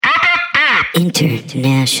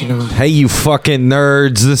International. Hey, you fucking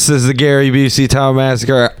nerds. This is the Gary Busey Town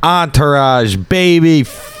Massacre Entourage, baby.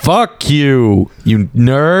 Fuck you, you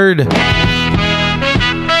nerd.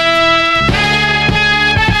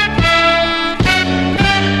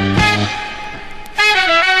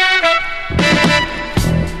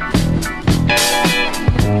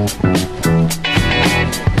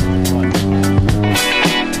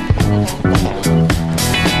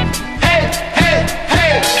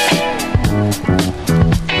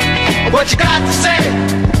 What you got to say?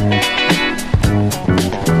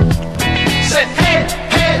 Say hey,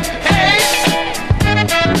 hey, hey.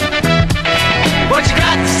 What you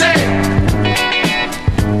got to say?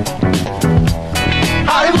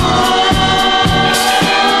 Hollywood,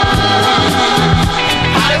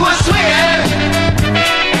 Hollywood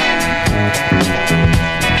swinging.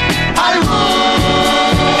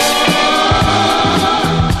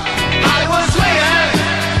 Hollywood swinging.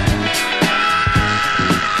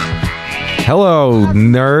 Hello,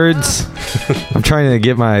 nerds. I'm trying to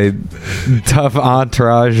get my tough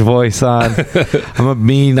Entourage voice on. I'm a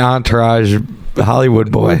mean Entourage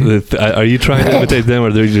Hollywood boy. Are you trying to imitate them,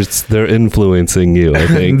 or they're influencing you? I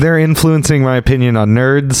think They're influencing my opinion on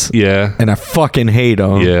nerds. Yeah, And I fucking hate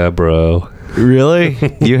them. yeah, bro. Really?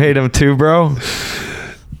 You hate them too, bro?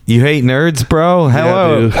 You hate nerds, bro?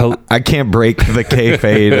 Hello. dude. I can't break the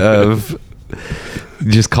kayfabe of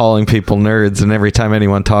just calling people nerds, and every time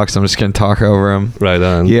anyone talks, I'm just going to talk over them. Right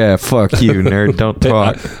on. Yeah, fuck you, nerd. Don't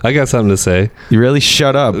talk. I got something to say. You really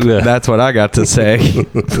shut up. Yeah. That's what I got to say.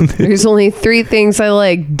 There's only 3 things I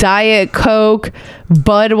like: Diet Coke,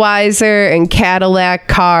 Budweiser, and Cadillac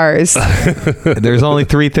cars. There's only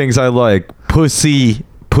 3 things I like: pussy,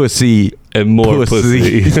 And more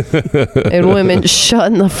pussy. And women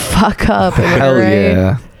shutting the fuck up. Am I hell right?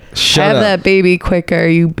 yeah. Shut Have up. that baby quicker,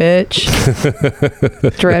 you bitch.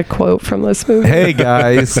 Direct quote from this movie. Hey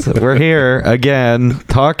guys, we're here again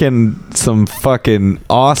talking some fucking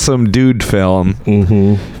awesome dude film.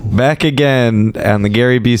 Mm-hmm. Back again on the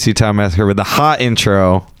Gary Busey Town Massacre with the hot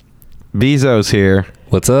intro. Beezo's here.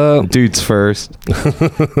 What's up? Dudes first.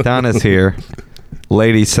 Donna's here.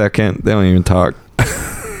 Ladies second. They don't even talk.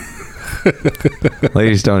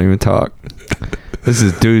 Ladies don't even talk. This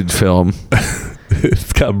is dude film.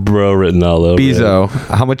 It's got bro written all over Beezo,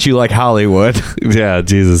 how much you like Hollywood? it. Yeah,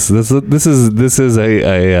 Jesus. This is this is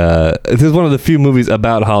one of the few movies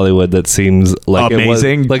about Hollywood that seems like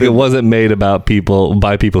amazing. It wasn't made about people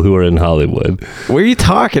by people who are in Hollywood. What are you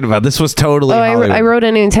talking about? This was totally Hollywood. I wrote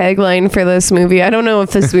a new tagline for this movie. I don't know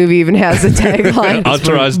if this movie even has a tagline,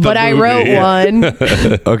 Entourage the but I movie. wrote one.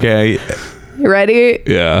 Okay. You ready?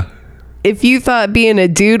 Yeah. If you thought being a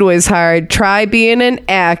dude was hard, try being an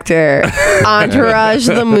actor. Entourage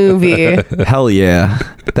the movie. Hell yeah.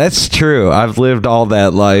 That's true. I've lived all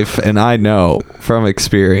that life, and I know from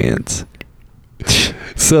experience.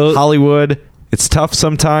 So Hollywood, it's tough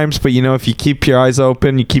sometimes, but you know, if you keep your eyes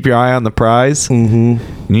open, you keep your eye on the prize, and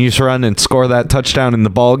you just run and score that touchdown in the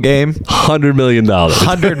ball game, $100 million.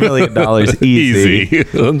 $100 million easy.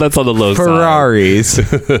 That's on the low side. Ferraris,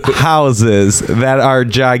 houses that are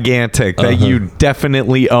gigantic, that you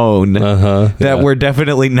definitely own, that were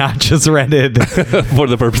definitely not just rented For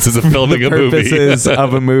the purposes of filming a movie. purposes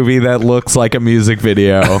of a movie that looks like a music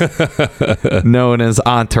video known as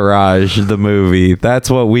Entourage the movie. That's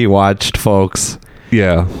what we watched, folks.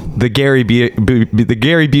 Yeah. The Gary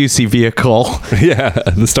Busey vehicle, Yeah.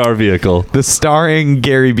 The star vehicle. the starring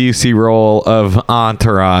Gary Busey role of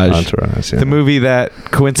Entourage. Entourage, yeah. The movie that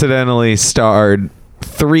coincidentally starred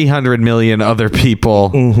 300 million other people.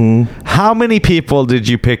 How many people did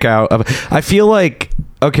you pick out? I feel like,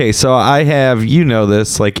 okay, so I have, you know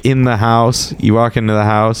this, like in the house, you walk into the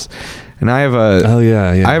house, and I have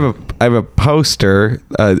a I have a poster,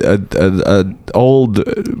 a old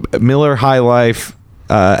Miller High Life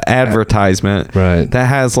advertisement, Right. that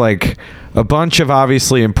has like a bunch of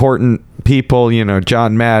obviously important people, you know,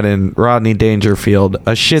 John Madden, Rodney Dangerfield,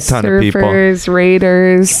 a shit ton of people. Surfers,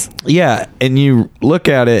 Raiders. Yeah, and you look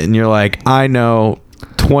at it and you're like, I know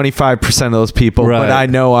 25% of those people, Right. but I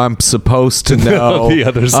know I'm supposed to know The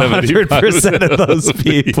other 100% of those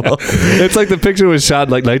people. Yeah. It's like the picture was shot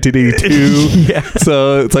in like 1982. Yeah.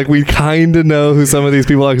 So it's like we kind of know who some of these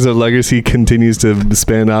people are because their legacy continues to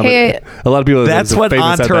span out. Hey, a lot of people. That's are what famous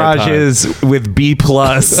at that Entourage time. is with B+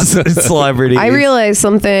 celebrities. I realized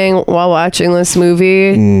something while watching this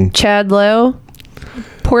movie. Chad Lowe,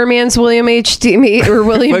 poor man's William D.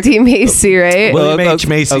 Macy, right? William Well, H.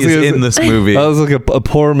 Macy I was is gonna in this movie. I was like a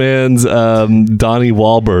poor man's Donnie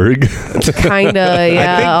Wahlberg. Kinda,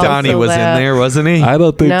 yeah. I think Donnie also was that. in there, wasn't he? I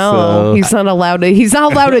don't think No, so. he's not allowed to. He's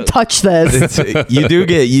not allowed to touch this. You do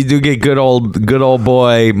get good old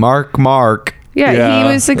boy Mark. Yeah, Yeah.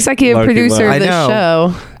 he was executive Marky producer Mark. of the I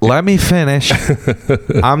know. show. Let me finish.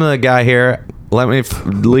 I'm the guy here. Let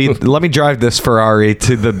me drive this Ferrari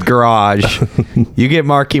to the garage. You get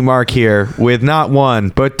Marky Mark here with not one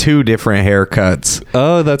but two different haircuts.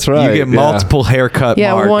 Oh, that's right. You get multiple haircut.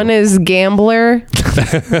 Yeah, Mark. one is Gambler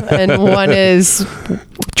and one is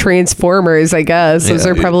Transformers, I guess. Those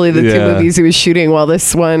are probably the two Yeah. movies he was shooting while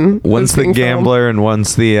this one One's was the being filmed. gambler and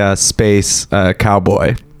one's the space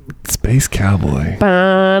cowboy. Space Cowboy.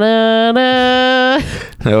 Ba-da-da.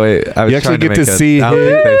 No, wait, I was You actually trying to get to make a- see I don't his,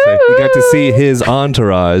 think they say- you got to see his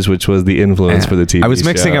entourage, which was the influence for the TV I was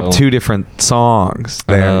mixing show. up two different songs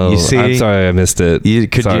there. Oh, You see? I'm sorry, I missed it.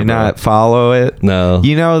 Could Sorry, you bro. not follow it? No.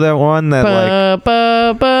 You know that one that like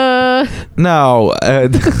Ba-ba-ba. no,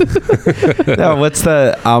 no. What's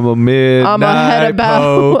the? I'm a midnight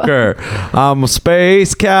poker. I'm a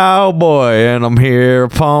space cowboy, and I'm here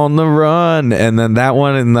upon the run. And then that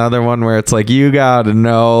one, and the other one where it's like you gotta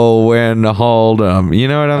know when to hold 'em. You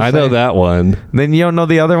know what I'm I saying? know that one. Then you don't know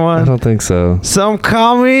the other I one. don't think so. Some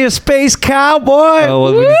call me a space cowboy. Oh,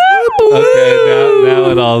 well, okay, now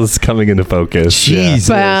it all is coming into focus. Jesus.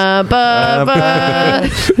 Ba-ba-ba.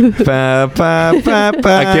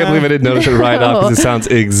 I can't believe I didn't notice it right off because it sounds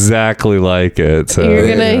exactly like it. So, You're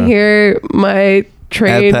gonna yeah. hear my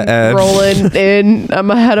train At the end. rolling in.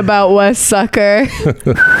 I'm ahead about West Sucker.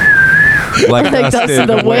 Like Like Dust in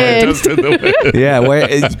the Wind. Dust in the wind. Yeah, where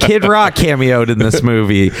Kid Rock cameoed in this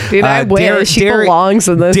movie. Dude, I wish he belongs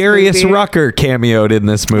in this Darius movie. Rucker cameoed in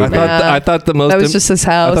this I movie. thought, I thought the most That was just his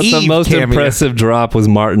house. I thought the Eve most cameo. impressive drop was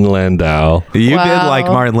Martin Landau. You did Wow. like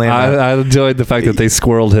Martin Landau. I enjoyed the fact that they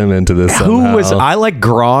squirreled him into this. Who somehow. was I like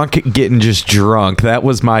Gronk getting just drunk. That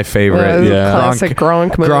was my favorite. Yeah. Classic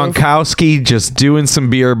Gronk move. Gronkowski just doing some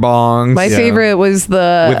beer bongs. My Yeah. favorite was with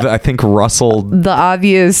I think Russell. the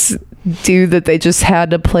obvious dude that they just had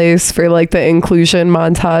to place for like the inclusion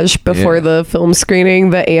montage before Yeah. the film screening,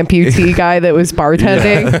 the amputee guy that was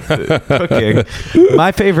bartending. cooking.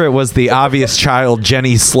 My favorite was the obvious child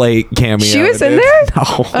Jenny Slate cameo. She was in dude. there? No.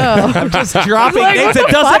 Oh. I'm just dropping Like, names. what the It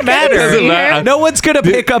doesn't fuck? matter. Doesn't matter. No one's gonna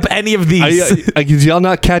pick up any of these. Did y'all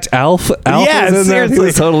not catch Alf? Alf Yeah, was in there. He seriously.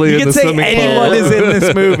 was totally you in can the say swimming anyone pool. is in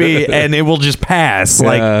this movie, and it will just pass.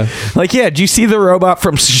 Yeah. Like, yeah. Do you see the robot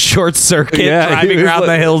from Short Circuit Yeah, he driving was around like-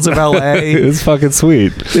 the hills of L.A.? It's fucking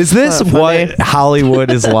sweet. Is this Not funny. what Hollywood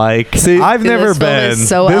is like? See, I've Dude, never this film been. is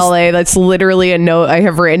so This- LA. That's literally a note I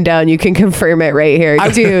have written down. You can confirm it right here.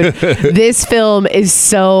 Dude, this film is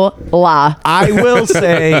so la. I will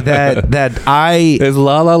say that I. Is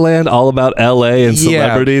La La Land all about L.A. and Yeah.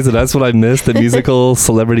 celebrities? And that's what I missed. The musical,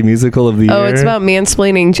 celebrity musical of the year. Oh, it's about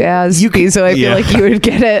mansplaining jazz. You can- So I feel yeah. like you would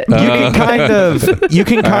get it. You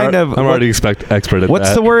can kind of. I'm already expert at What's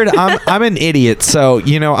that. the word? I'm an idiot. So,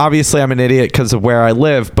 obviously I'm an idiot because of where I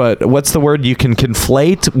live, but what's the word you can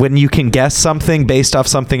conflate when you can guess something based off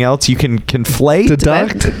something else? You can conflate.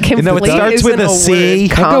 Deduct? No, it starts with a C.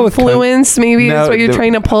 I'll go with Confluence, maybe No, is what you're the-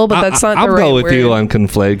 trying to pull, but that's not I'll the right go with word. you on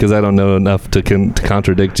conflate because I don't know enough to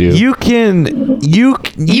contradict you. You can you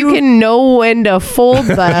can know when to fold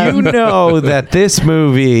them. you know that this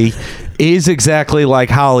movie is exactly like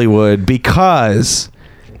Hollywood because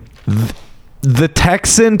the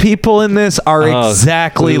Texan people in this are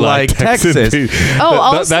exactly we like Texan Texas. people.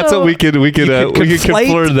 Oh, That's also- what we could could conflate-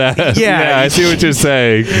 confirm that. Yeah. I see what you're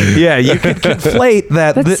saying. Yeah, you can conflate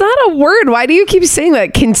that. That's not a word. Why do you keep saying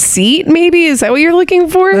that? Conceit, maybe? Is that what you're looking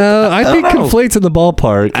for? I think don't know. conflate's in the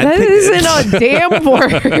ballpark. That isn't a damn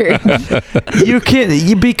word. You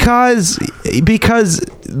can because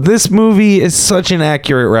this movie is such an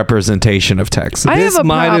accurate representation of Texas. I This have a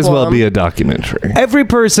might as well problem. be a documentary. Every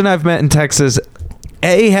person I've met in Texas,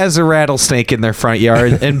 A, has a rattlesnake in their front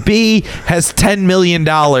yard, and B, has $10 million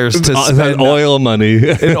to spend Oil money.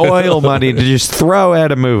 in oil money to just throw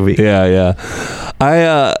at a movie. Yeah.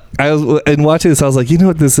 I was in watching this. I was like, you know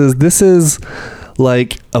what this is? This is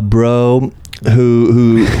like a bro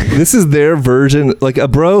who this is their version, like a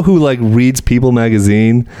bro who like reads People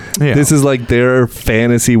magazine. Yeah. This is like their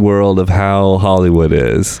fantasy world of how Hollywood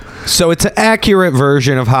is. So it's an accurate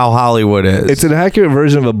version of how Hollywood is. It's an accurate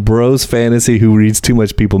version of a bro's fantasy who reads too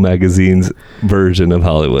much People magazine's version of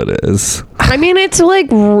Hollywood is. I mean, it's like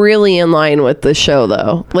really in line with the show,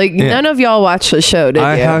 though. Like, none of y'all watched the show, did you?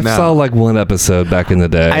 I saw like one episode back in the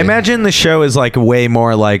day. I imagine the show is like way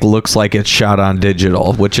more like looks like it's shot on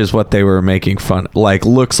digital, which is what they were making fun. Like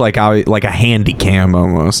looks like a handy cam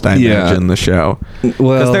almost. I imagine the show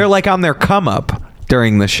because they're like on their come up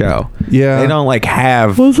during the show. Yeah, they don't like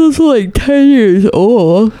have. This is like 10 years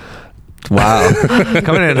old. Wow,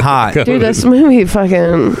 coming in hot, dude. This movie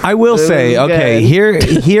fucking. I will say, okay,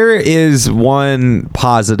 here is one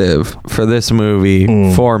positive for this movie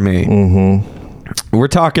for me. Mm-hmm. We're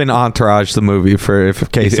talking Entourage, the movie, in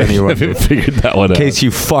case anyone figured that one out. In case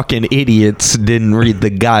you fucking idiots didn't read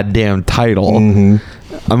the goddamn title. I'm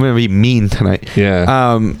gonna be mean tonight.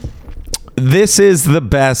 Yeah. This is the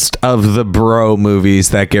best of the bro movies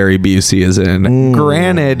that Gary Busey is in.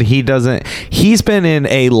 Granted, he's been in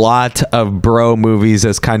a lot of bro movies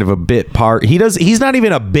as kind of a bit part. He's not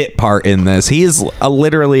even a bit part in this. He is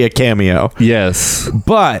literally a cameo. Yes.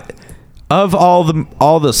 But of all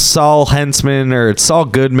the Saul Hensman or Saul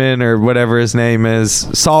Goodman or whatever his name is,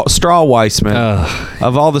 Straw Weissman,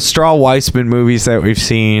 of all the Straw Weissman movies that we've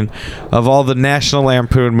seen, of all the National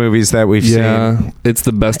Lampoon movies that we've seen, it's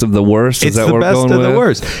the best of the worst. It's the best of the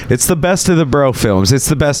worst. It's the best of the bro films. It's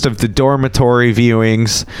the best of the dormitory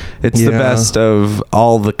viewings. It's the best of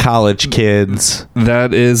all the college kids.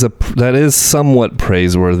 That is somewhat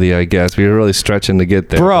praiseworthy, I guess. We were really stretching to get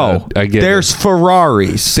there. Bro, I get there's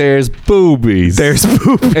Ferraris. There's boobies. There's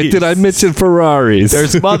boobies. And did I mention Ferraris?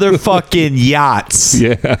 There's motherfucking yachts.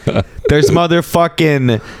 Yeah. There's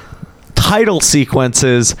motherfucking title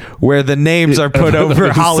sequences where the names are put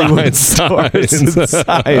over Hollywood stores and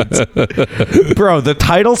signs. Bro, the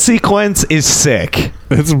title sequence is sick.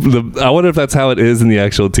 I wonder if that's how it is in the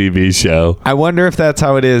actual TV show. I wonder if that's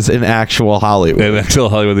how it is in actual Hollywood. In actual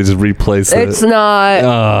Hollywood, they just replace it. It's not.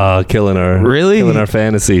 Oh, killing our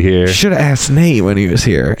fantasy here. Should have asked Nate when he was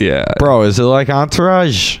here. Yeah. Bro, is it like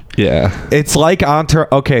Entourage? Yeah. It's like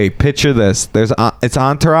Entourage. Okay, picture this. It's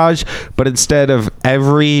Entourage, but instead of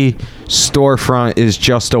every storefront is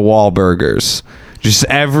just a Wahlburgers. Just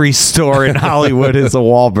every store in Hollywood is a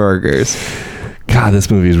Wahlburgers. God,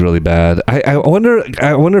 this movie is really bad. I wonder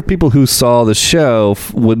if people who saw the show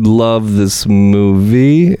would love this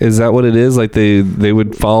movie. Is that what it is? Like they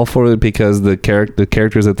would fall for it because the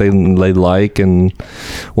characters that they like and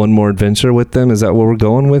one more adventure with them. Is that what we're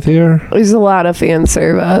going with here? There's a lot of fan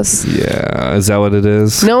service. Yeah, is that what it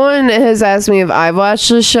is? No one has asked me if I've watched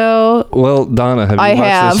the show. Well, Donna, have you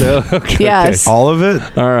watched the show? Okay, yes. All of it?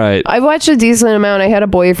 All right. I watched a decent amount. I had a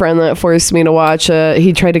boyfriend that forced me to watch it.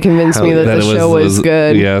 He tried to convince me that the show was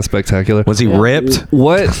good. Yeah, spectacular. Was he ripped?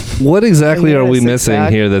 What exactly are we missing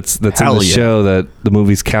here that's in the show that the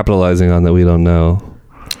movie's capitalizing on that we don't know?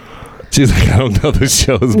 She's like, I don't know. The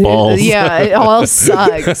show's balls. Yeah, it all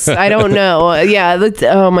sucks. I don't know. Yeah.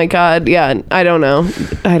 Oh my God. Yeah. I don't know.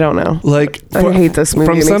 Like, I hate this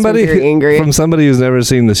movie. It makes me very angry. From somebody who's never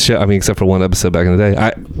seen the show, I mean, except for one episode back in the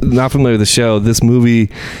day, not familiar with the show. This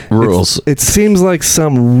movie rules. It seems like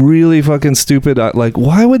some really fucking stupid. Like,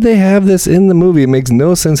 why would they have this in the movie? It makes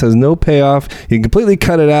no sense. Has no payoff. You can completely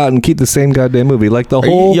cut it out and keep the same goddamn movie. Like the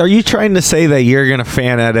whole. Are you trying to say that you're gonna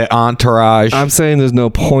fan edit Entourage? I'm saying there's no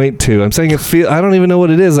point to. I'm saying I don't even know what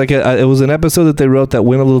it is. Like it was an episode that they wrote that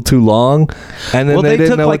went a little too long, and then they didn't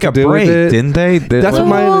took know like what to a do break, with it. didn't they? That's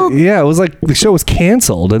what it was like. The show was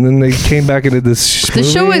canceled, and then they came back into this. The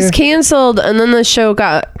show was canceled, and then the show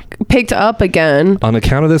got picked up again on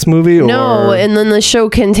account of this movie. No, and then the show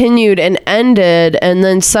continued and ended, and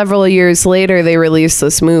then several years later they released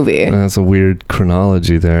this movie. That's a weird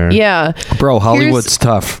chronology there. Yeah, bro, Hollywood's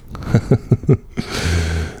tough.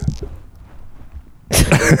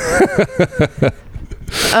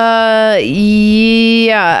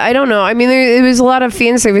 Yeah, I don't know. I mean, it was a lot of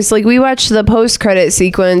fan service. Like, we watched the post-credit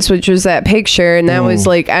sequence, which was that picture, and that was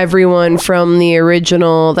like everyone from the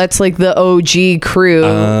original. That's like the OG crew.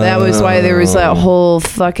 That was why there was that whole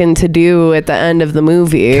fucking to-do at the end of the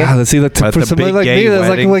movie. God, see, that for somebody like me,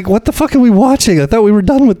 that's like, what the fuck are we watching? I thought we were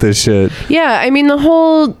done with this shit. Yeah, I mean, the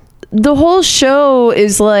whole show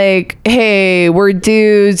is like, hey, we're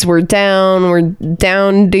dudes, we're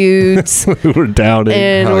down dudes. We're down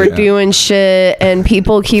and we're doing shit, and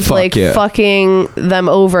people keep fucking them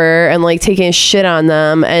over and like taking shit on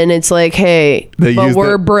them, and it's like, hey, but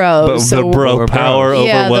we're bros. So the bro power overwhelms.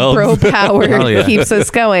 Yeah, the bro power keeps us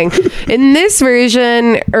going. In this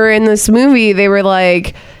version, or in this movie, they were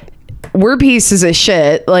like, we're pieces of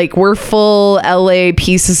shit. Like, we're full LA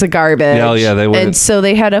pieces of garbage. Yeah, yeah, they went. And so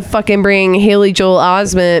they had to fucking bring Haley Joel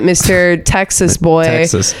Osment, Mr. Texas boy,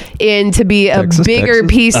 Texas. in to be a bigger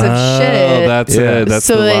piece of shit. That's it. That's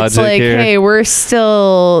so the it's logic like, here. hey, we're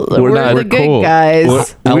the good cool.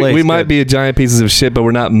 guys. We might be a giant pieces of shit, but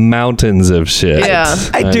we're not mountains of shit. Yeah.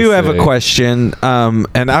 I do have a see. question,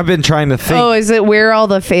 and I've been trying to think. Oh, is it where all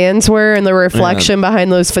the fans were and the reflection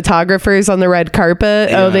behind those photographers on the red carpet?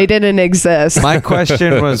 Yeah. Oh, they didn't exist. My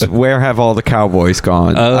question was, where have all the cowboys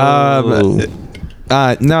gone? Oh.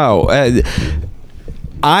 No.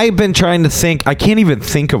 I've been trying to think. I can't even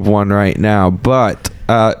think of one right now, but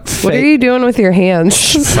What are you doing with your hands?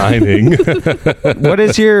 Signing. what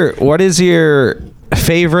is your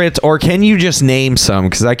favorite, or can you just name some,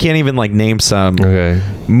 because I can't even name some Okay.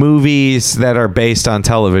 movies that are based on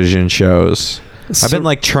television shows. I've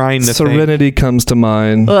been trying to Serenity comes to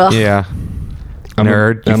mind. Ugh. think. Yeah. I'm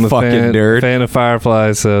Nerd. You I'm a fucking fan, nerd. fan of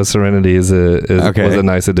Firefly, so Serenity was a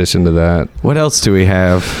nice addition to that. What else do we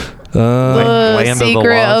have? The Land of the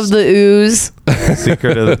Secret of Lost. the Ooze.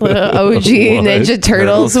 Secret of the... The OG Ninja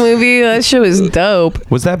Turtles movie. That shit was dope.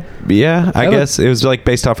 Was that? Yeah, I guess it was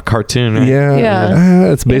based off a cartoon, right? Yeah.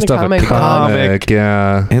 Yeah. It's based In off a a comic book. comic.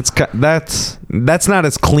 Yeah. That's not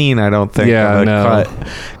as clean, I don't think. Yeah, of a no. cut,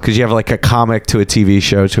 because you have a comic to a TV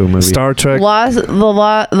show to a movie. Star Trek. Lost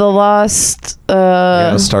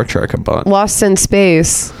Yeah, Star Trek a bunch. Lost in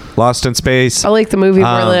Space. Lost in Space. I like the movie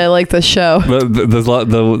more than I like the show. The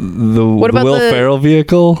about Will the- Ferrell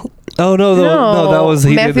vehicle. Oh no, that was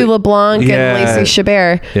Matthew LeBlanc Yeah. and Lacey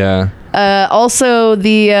Chabert. Yeah, Also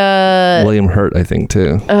the William Hurt, I think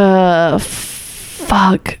too.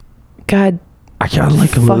 fuck, God. I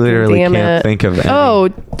Fucking literally damn can't it. think of any. Oh,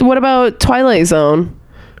 what about Twilight Zone?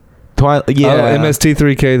 Twilight. Yeah. Oh,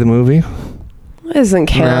 MST3K the movie. That doesn't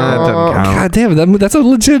count. Nah, that doesn't count. God damn it, that's a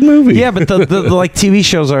legit movie. Yeah, but the TV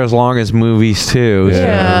shows are as long as movies too.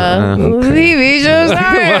 Yeah, so, TV shows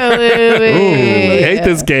are a movie. Ooh, I hate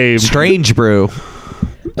this game. Strange Brew.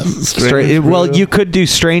 Well, you could do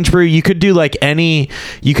Strange Brew. You could do any.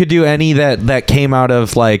 You could do any that came out of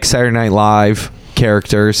Saturday Night Live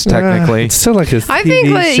characters. Technically, It's still like a I think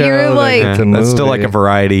TV that show you're that like- it's yeah, a that's still movie. a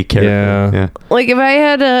variety character. Yeah. Like if I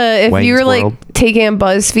had if Wayne's you were World. taking a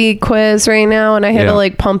BuzzFeed quiz right now and I had Yeah.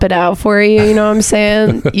 to pump it out for you, you know what I'm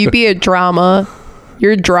saying? You'd be a drama.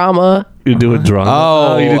 You're drama. You do a drama.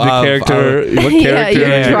 Oh, you did the character. What character? Yeah, you're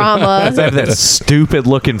Yeah. drama. I have that stupid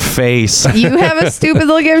looking face. You have a stupid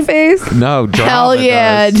looking face? No, drama Hell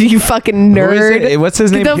yeah, does. you fucking Who is nerd. it? What's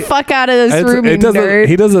his name? Get the fuck out of this room, you doesn't. nerd.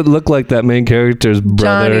 He doesn't look like that main character's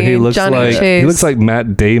brother. Johnny- he looks Johnny like Chase. he looks like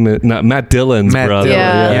Matt Damon, not Matt Dillon's Matt brother. Dillon.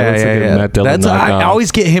 Yeah. he looks like a Matt Dillon That's I knockoff.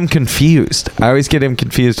 always get him confused.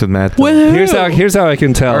 with Matt Dillon. Here's how I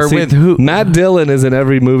can tell. Or See, with who? Matt Dillon is in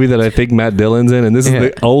every movie that I think Matt Dillon's in, and this Yeah.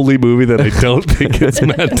 is the only movie that I don't think it's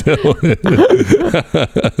Matt Dillon.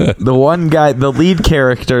 The one guy, the lead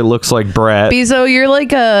character, looks like Brett. Beezo, you're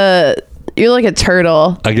like a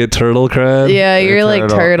turtle. I get turtle cred. Yeah, you're like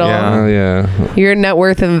turtle. yeah. Oh yeah. You're a net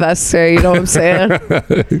worth investor. You know what I'm saying?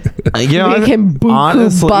 Making buku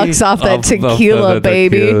honestly, bucks off that Off tequila, the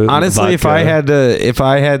baby. tequila. Honestly, if Vodka.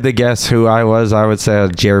 I had to guess who I was, I would say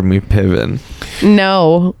Jeremy Piven.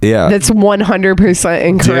 No. Yeah. That's 100%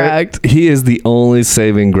 incorrect. He is the only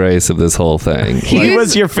saving grace of this whole thing. He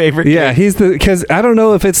was your favorite. Yeah, he's because I don't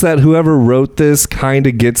know if it's that whoever wrote this kind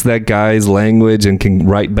of gets that guy's language and can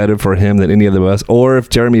write better for him than any of the rest, or if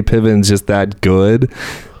Jeremy Piven's just that good.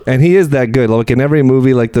 And he is that good. Like in every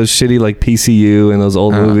movie, like those shitty PCU and those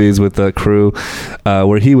old movies with the crew,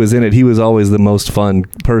 where he was in it, he was always the most fun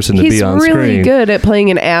person to He's be on really screen. good at playing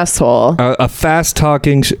an asshole. A fast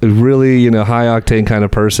talking, really high octane kind of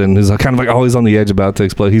person who's kind of always on the edge about to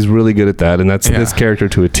explode. He's really good at that, and that's this character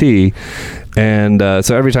to a T. And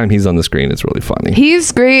so every time he's on the screen, it's really funny.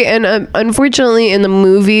 He's great, and unfortunately, in the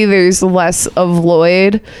movie, there's less of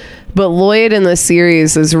Lloyd. But Lloyd in the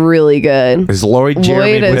series is really good. Is Lloyd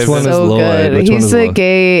Jeremy Lloyd is Piven? one is so Lloyd? good. Which one He's is the Lloyd?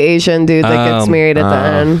 gay Asian dude that gets married at the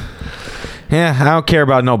end. Yeah, I don't care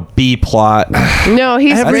about no B plot. No,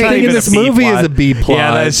 he's Everything great. in even this a B movie plot. is a B plot.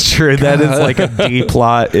 Yeah, that's true. That is like a D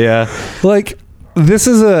plot. Yeah. Like this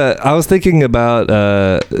is I was thinking about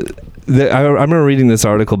I remember reading this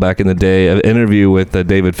article back in the day, an interview with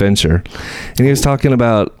David Fincher, and he was talking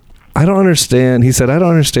about, I don't understand. He said, I don't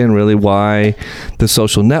understand really why The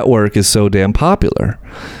Social Network is so damn popular.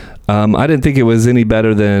 I didn't think it was any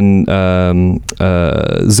better than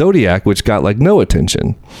Zodiac, which got like no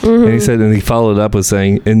attention. And he said, and he followed up with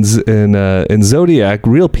saying, in Zodiac,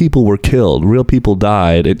 real people were killed, real people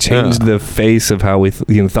died. It changed the face of how we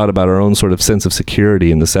thought about our own sort of sense of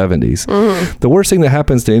security in the 70s. The worst thing that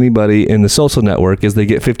happens to anybody in the Social Network is they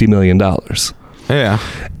get $50 million. Yeah.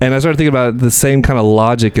 And I started thinking about the same kind of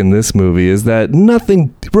logic in this movie, is that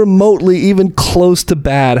nothing remotely even close to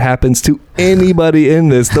bad happens to anybody in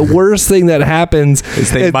this. The worst thing that happens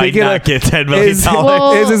is they might not get $10 million. Is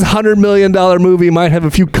this $100 million movie might have a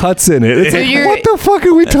few cuts in it. It's like, what the fuck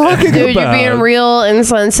are we talking about? Dude, you're being real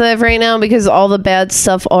insensitive right now because all the bad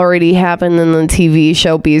stuff already happened in the TV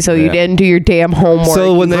show Beezo. You didn't do your damn homework.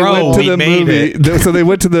 So when they went to the movie,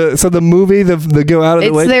 the movie, they go out of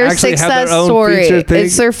the way to actually have their own feature thing.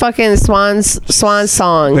 It's their fucking swan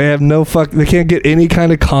song. They have no they can't get any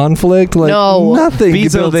kind of conflict. Like, no. Nothing.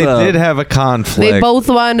 Beezo, they did have a conflict. They both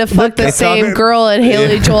wanted to fuck the same girl, and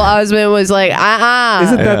Haley Joel Osment was like,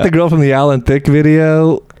 Isn't that the girl from the Alan Thicke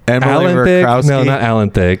video? Emily Alan Thicke? Rakowski? No, not Alan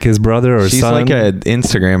Thicke. His brother or She's son. like an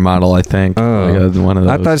Instagram model, I think. Oh. Like one of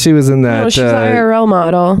those. I thought she was in that. No, she's an IRL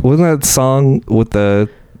model. Wasn't that song with the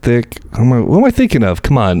Thick? What am I thinking of?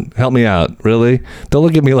 Come on, help me out. Really? Don't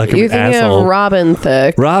look at me like You're an thinking asshole. of Robin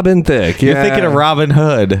Thicke. Robin Thicke. Yeah. You're thinking of Robin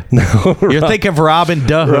Hood. No, You're thinking of Robin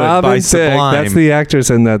Da Hood Robin by Thicke. Sublime. That's the actress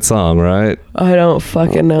in that song, right? I don't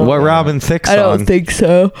fucking know. What Robin Thicke song? I don't think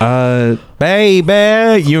so.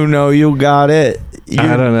 Baby, you know you got it.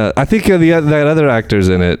 I don't know. I think that other actor's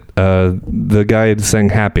in it. The guy who sang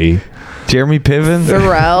Happy. Jeremy Piven?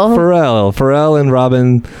 Pharrell and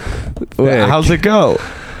Robin Thicke. How's it go?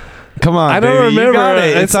 Come on, I don't baby, remember. You got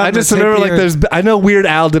it. I just remember like there's. I know Weird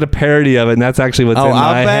Al did a parody of it, and that's actually what's in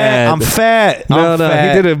my head. I'm fat. No,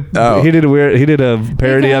 he did a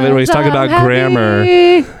parody of it where he's talking about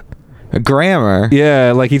grammar. Grammar?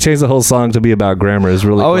 Yeah, like he changed the whole song to be about grammar. Is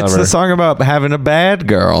really clever. It's the song about having a bad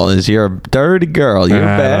girl. Is you're a dirty girl. You're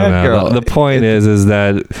a bad girl. The point is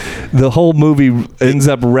that the whole movie ends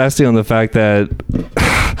up resting on the fact that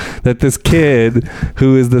this kid,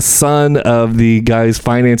 who is the son of the guy who's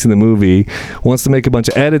financing the movie, wants to make a bunch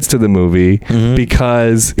of edits to the movie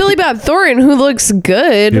because Billy Bob Thornton, who looks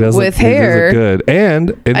good with hair. He does look good.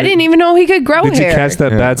 And I didn't even know he could grow hair. Did you catch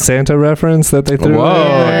that Bad Santa reference that they threw?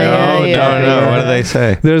 Whoa, no. What do they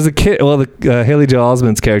say? There's a kid. Well, Haley Joel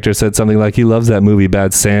Osment's character said something like he loves that movie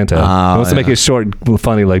Bad Santa. He wants to make it short and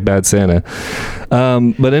funny like Bad Santa.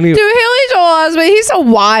 But anyway, dude, Haley Joel Osment, he's so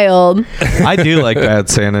wild. I do like Bad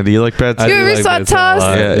Santa. Do you like Bad Santa? You ever saw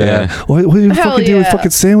Tusk? Yeah. What do you fucking do with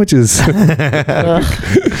fucking sandwiches?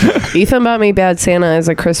 Ethan bought me Bad Santa as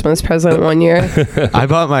a Christmas present one year. I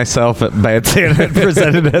bought myself a Bad Santa and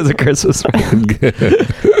presented it as a Christmas present.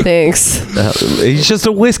 Thanks. He's just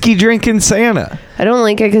a whiskey drinking Santa. I don't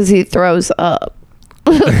like it because he throws up.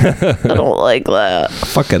 I don't like that. I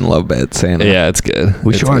fucking love Bad Santa. Yeah, it's good.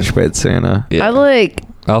 We should watch Bad Santa. Yeah. I like.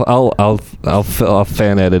 I'll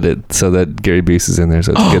fan edit it so that Gary Busey is in there,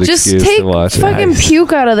 so it's a good Just excuse take to watch it. fucking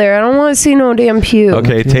puke out of there. I don't want to see no damn puke.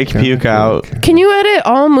 Okay, take puke out. Can you edit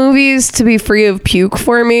all movies to be free of puke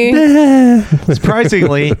for me?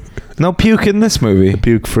 Surprisingly, no puke in this movie.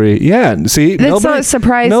 Puke free. Yeah, see, That's not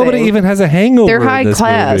surprising. Nobody even has a hangover. They're high in this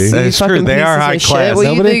class. movie. That's true. They are high class. What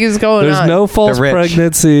do you think is going There's on? no false They're rich.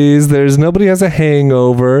 pregnancies. There's nobody has a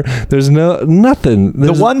hangover. There's nothing.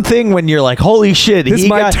 The one thing when you're like, holy shit, This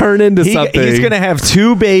might turn into something. He's gonna have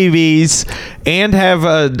 2 babies and have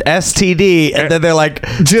a STD, and then they're like,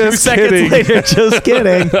 Just 2 kidding. seconds later, just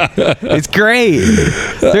kidding. It's great.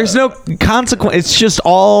 There's no consequence. It's just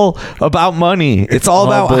all about money. It's all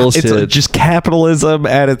about bullshit. It's just capitalism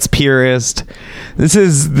at its purest. This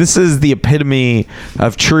is the epitome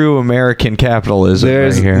of true American capitalism.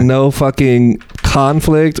 There's right here. no fucking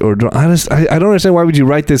conflict or I don't understand why would you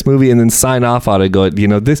write this movie and then sign off on it. Go,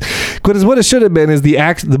 this. Because what it should have been is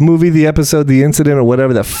the movie, the episode, the incident, or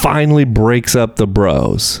whatever that finally breaks up the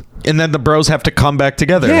bros. And then the bros have to come back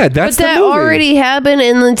together. Yeah, that's But that the movie. already happened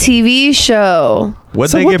in the TV show.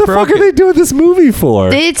 What'd So they what get the broken? fuck are they doing this movie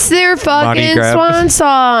for? It's their Money fucking grab. swan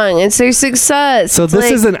song. It's their success. So It's this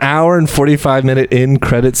like- is an hour and 45-minute end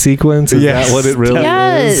credit sequence. Is Yes. that what it really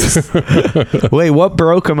is? Yes. Wait, what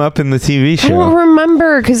broke him up in the TV I don't show?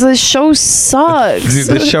 remember because the show sucks. Dude,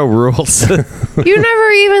 this show rules. You've never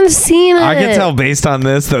even seen it. I can tell based on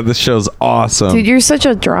this that this show's awesome. Dude, you're such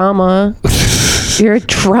a drama. You're a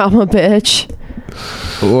drama bitch.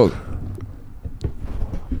 Whoa.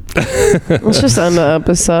 Let's just end the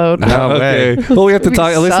episode. No way. Okay. Well, we have to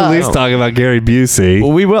talk. At least talk about Gary Busey.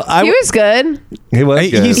 We will. He was good. He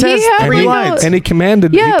was good. He says had 3 like lines. and he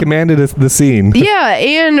commanded. Yeah. He commanded the scene.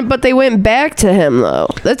 Yeah, but they went back to him though.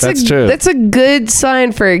 That's true. That's a good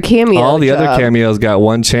sign for a cameo. All the job. other cameos got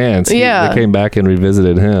one chance. Yeah. They came back and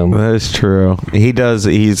revisited him. That is true. He does.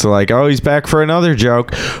 He's like, oh, he's back for another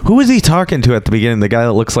joke. Who was he talking to at the beginning? The guy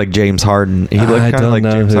that looks like James Harden. He looked I kind of don't like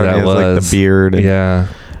know James who Harden. that He has like was. the beard. And, Yeah.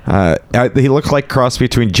 he looked like cross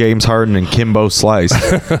between James Harden and Kimbo Slice.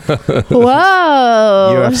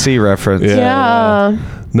 Whoa. UFC reference. Yeah.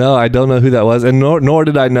 No, I don't know who that was, and nor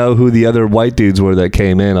did I know who the other white dudes were that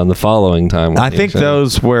came in on the following time. I think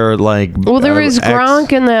those were like. Well, there was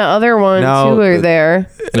Gronk and that other one No, too. Were there?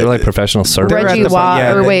 They're like professional surfers. They're at Reggie the-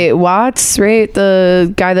 yeah, Watts, right?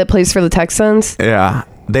 The guy that plays for the Texans. Yeah,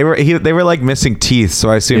 they were like missing teeth, so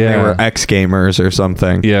I assume they Yeah. were ex gamers or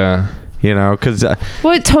something. Yeah. You know, because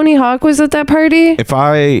What? Tony Hawk was at that party? if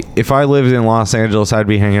I lived in Los Angeles, I'd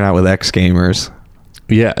be hanging out with ex gamers.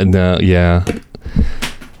 Yeah. No. Yeah.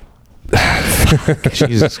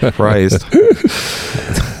 Jesus Christ.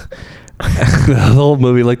 The whole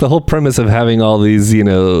movie, like the whole premise of having all these,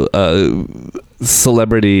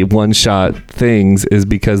 celebrity one-shot things is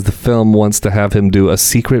because the film wants to have him do a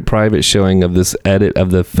secret private showing of this edit of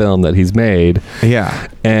the film that he's made. Yeah.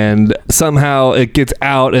 And somehow it gets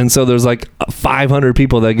out, and so there's like 500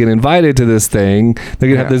 people that get invited to this thing. They're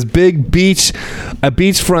gonna have this big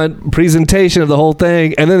beachfront presentation of the whole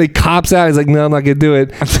thing, and then he cops out. He's like, "No, I'm not gonna do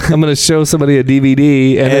it. I'm gonna show somebody a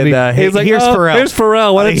DVD." And then he's like, here's Pharrell. Here's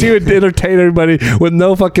Pharrell. Why don't you entertain everybody with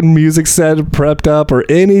no fucking music set prepped up or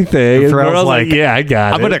anything?" And Pharrell's Pharrell's like, "Yeah, I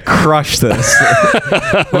got it. I'm gonna crush this.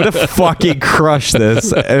 I'm gonna fucking crush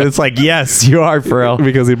this. And it's like, yes, you are, Pharrell.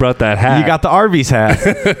 because he brought that hat. You got the Arby's hat.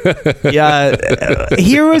 Yeah.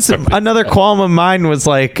 Here was another qualm of mine was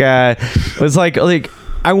like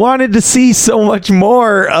I wanted to see so much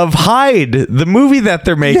more of Hyde, the movie that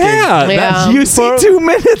they're making. Yeah. You see 2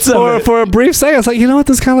 minutes of it. For a brief second, it's like, you know what?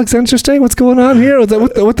 This kind of looks interesting. What's going on here? What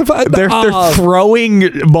the fuck? They're throwing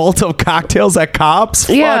Molotov cocktails at cops.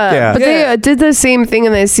 Fuck yeah. But they did the same thing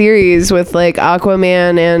in the series with like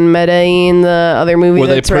Aquaman and Medellin, the other movie where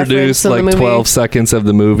they that's referenced produced in the like movie. 12 seconds of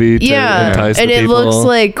the movie to entice and the it people. looks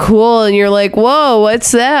like cool, and you're like, whoa,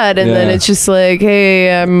 what's that? And then Yeah. it's just like,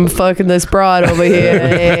 hey, I'm fucking this broad over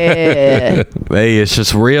here. Hey, it's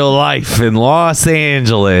just real life in Los I'm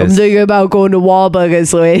Angeles. thinking about going to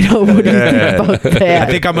Wahlburgers later. What do you think about that?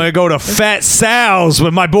 I think I'm gonna go to Fat Sal's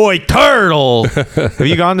with my boy Turtle. Have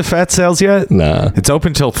you gone to Fat Sal's yet? Nah. It's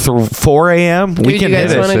open till 4 a.m. We Dude, can you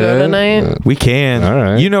guys hit want to it. go tonight? We can. All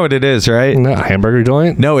right. You know what it is, right? No, hamburger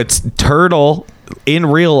joint? No, it's Turtle in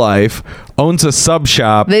real life owns a sub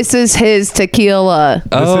shop. This is his tequila.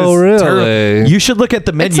 Oh, This is really? You should look at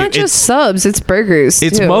the menu. It's not just subs, it's burgers.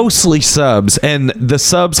 It's too. mostly subs, and the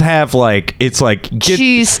subs have like it's like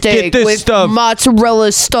cheesesteak this with stuff.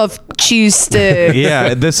 mozzarella stuffed cheese stick.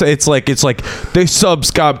 Yeah, it's like this sub's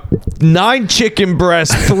got 9 chicken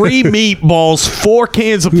breasts, 3 meatballs, 4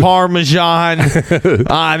 cans of Parmesan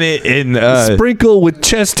on it, and Sprinkle with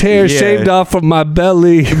chest hair yeah. shaved off from my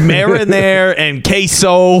belly. marinara and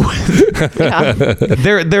queso. Yeah.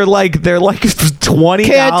 They're like $20.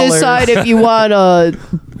 Can't decide if you want a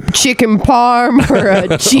chicken parm or a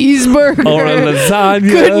cheeseburger Or a lasagna.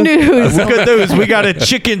 Good news. Good news, we got a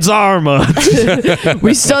chicken's arma.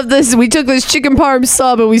 We took this chicken parm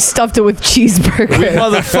sub and we stuffed it with cheeseburger.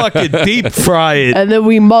 Motherfucking deep fry it. And then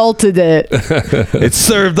we malted it. It's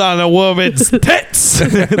served on a woman's tits.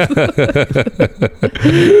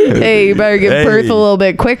 Hey, you better get birth a little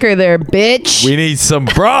bit quicker there, bitch. We need some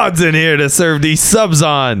broads in here to serve these subs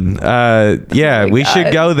on. Yeah, we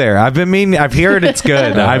should go there. I've heard it's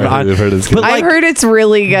good. I've heard it's good. but, I've heard it's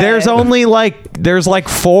really good. There's only there's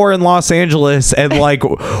 4 in Los Angeles and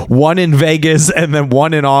 1 in Vegas and then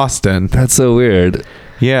 1 in Austin. That's so weird.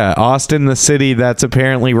 Yeah, Austin, the city that's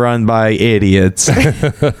apparently run by idiots,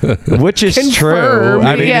 which is true. Confirmed,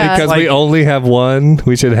 I mean, yeah. Because we only have one,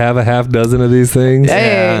 we should have a half dozen of these things.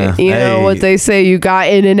 Hey, Yeah. you know Hey. what they say, you got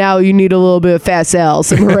in and out, you need a little bit of Fat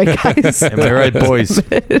Sal's. Am I right, guys? Am I right, boys?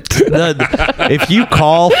 If you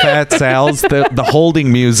call Fat Sal's, the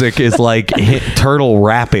holding music is like turtle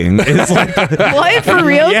rapping. It's like, What? For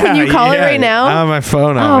real? Can you call it yeah. right now? I have my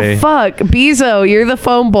phone on Oh, me. fuck. Beezo, you're the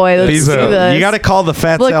phone boy. Let's do Beezo, this. you got to call the Fat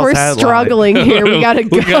fat Look, Sal's we're headline. struggling here. We gotta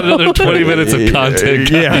go. We got another 20 minutes of content.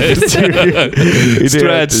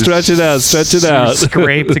 Stretch it out.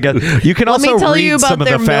 Scrape together. You can Let me also tell read you about some of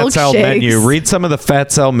the their Fat Sal menu. milkshakes. Read some of the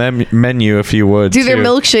Fat Sal menu if you would. Dude, their too.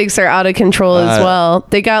 milkshakes are out of control as well.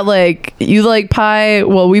 They got like, you like pie?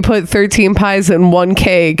 Well, we put 13 pies in one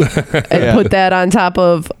cake and put that on top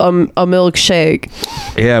of a milkshake.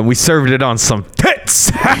 Yeah, we served it on some tits.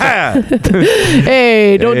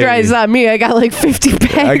 Hey, don't try this on me. I got like 50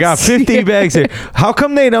 bags. I got 50 bags here. How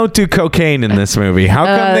come they don't do cocaine in this movie? How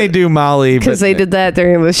come they do Molly? Because they did that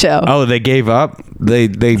during the show. Oh, they gave up. They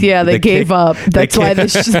gave up. That's why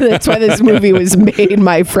this movie was made,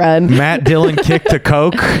 my friend. Matt Dillon kicked the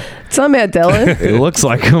coke. It's not Matt Dillon. It looks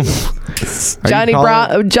like him. Johnny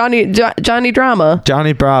Drama.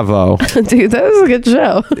 Johnny Bravo. Dude, that was a good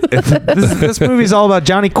show. this movie's all about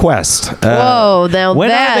Johnny Quest. Whoa, now when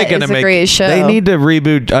are that they gonna is a make, great show. They need to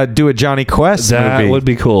reboot, do a Johnny Quest That movie. would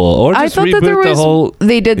be cool. Or I just thought that reboot there was. the whole.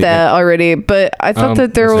 They did that already, but I thought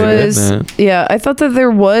that there yes, they was. did. Yeah, I thought that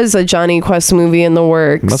there was a Johnny Quest movie in the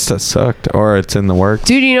works. Must have sucked, or it's in the works.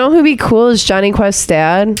 Dude, you know who'd be cool as Johnny Quest's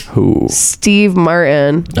dad? Who? Steve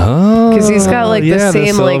Martin. Oh, 'Cause he's got, like, the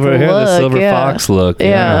same, like, silver hair, the look, silver yeah. fox look.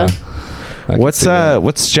 Yeah. I can What's see that.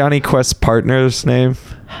 what's Johnny Quest's partner's name?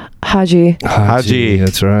 Haji. Haji.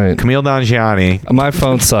 That's right. Camille Nanjiani. My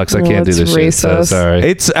phone sucks. I Oh, can't do that's this shit. So racist.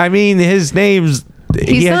 sorry. I mean, his name's.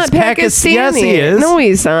 He's not Pakistani. Yes, he is. No,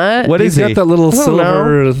 he's not. What He's is got he? that little I don't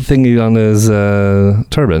silver thingy on his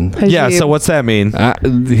turban. Haji. Yeah. So what's that mean?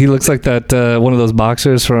 He looks like that one of those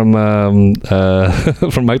boxers from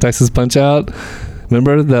from Mike Tyson's Punch Out.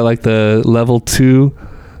 Remember that, like the level 2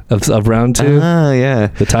 of round 2, Yeah.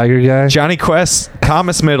 the tiger guy. Johnny Quest,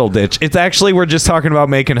 Thomas Middleditch. It's actually, we're just talking about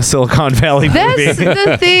making a Silicon Valley movie. That's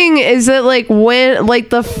the thing, is that like when like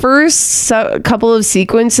the first couple of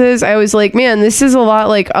sequences, I was like, man, this is a lot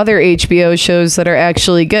like other HBO shows that are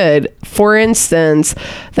actually good. For instance,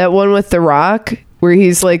 that one with The Rock where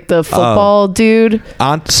he's like the football dude.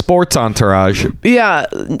 On Sports Entourage. Yeah,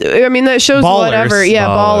 I mean that show's Ballers. whatever. Yeah,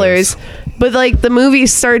 ballers. But like the movie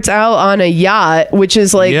starts out on a yacht, which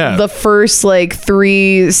is like the first like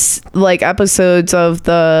 3 like episodes of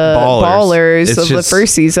the Ballers of the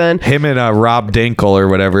first season. Him and Rob Dinkle or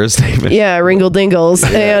whatever his name is. Yeah, Ringle Dingles.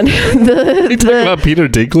 And You talking about Peter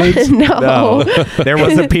Dinklage? no. There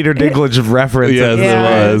was a Peter Dinklage reference. Yes,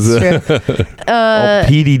 there was. it's true.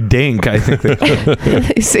 Petey Dink, I think.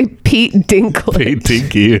 They say Pete Dinklage. Pete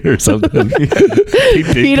Dinky or something.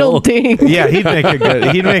 Pete Beetle Dinkle. Dink. Yeah, he'd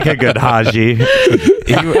make a good Haji.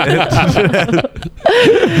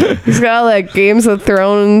 He's got like Games of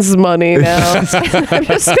Thrones money now. I'm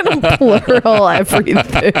just gonna plural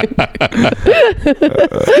everything.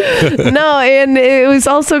 No, and it was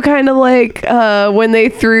also kind of like when they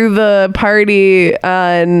threw the party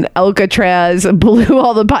on Alcatraz, blew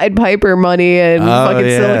all the Pied Piper money in fucking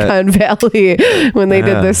Silicon Valley when they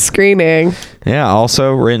did this screening. Yeah,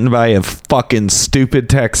 also written by a fucking stupid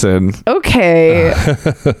Texan. Okay,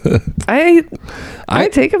 I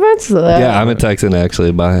take offense to that. Yeah, I'm a Texan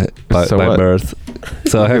actually by So what? birth.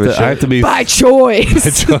 So I have to be By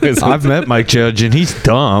choice. choice. I've met Mike Judge and he's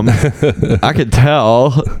dumb. I could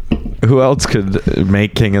tell. Who else could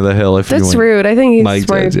make King of the Hill if you That's went? rude. I think he's Mike a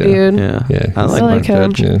smart Judge, dude. Yeah. Yeah, I like I like Mike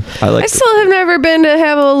him. Judge. Yeah. I like I still have never been to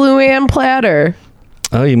have a Luann platter.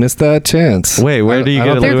 Oh, you missed that chance. Wait, where do you I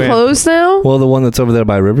get don't a They're Luann? closed now? Well, the one that's over there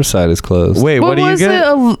by Riverside is closed. Wait, what do you was get?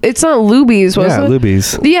 it? It's not Luby's, was yeah, it?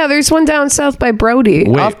 Luby's. Yeah, there's one down south by Brody.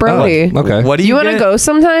 Wait, off Brody. Oh, okay. What do You you want to get? go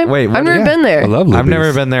sometime? Wait, I've what- never Yeah, been there. I love Luby's. I've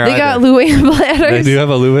never been there. They got either. Luann They platters. do have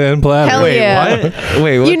a Luann platter. Hell Wait, yeah. what?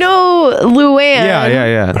 Wait, what? You know Luann.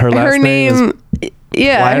 Yeah. Her last name is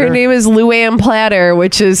Yeah, Platter? her name is Luann Platter,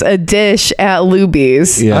 which is a dish at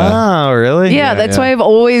Luby's. Yeah. Oh, really? Yeah, that's why I've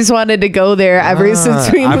always wanted to go there ever since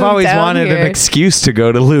we moved I've always down wanted here. an excuse to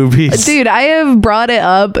go to Luby's. Dude, I have brought it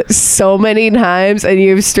up so many times, and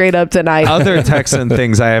you've straight up denied it. Other Texan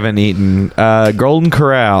things I haven't eaten. Golden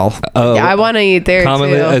Corral. Oh, Yeah, I want to eat there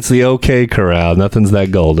commonly, too. it's the OK Corral. Nothing's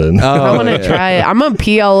that golden. I want to try it. I'm gonna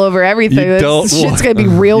pee all over everything. This shit's gonna be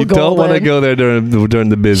real You golden. don't want to go there during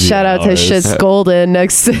the busy Shout out to hours. Shit's Golden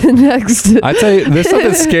next. I tell you, there's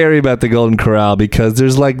something scary about the Golden Corral because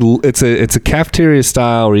there's like it's a cafeteria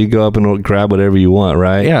style where you go up and grab whatever you want,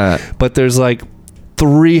 right? Yeah. But there's like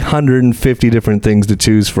 350 different things to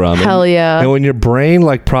choose from. Hell yeah. And when your brain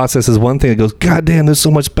like processes one thing, it goes, God damn, there's so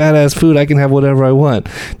much badass food. I can have whatever I want.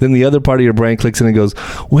 Then the other part of your brain clicks in and goes,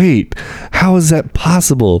 wait, how is that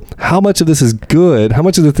possible? How much of this is good? How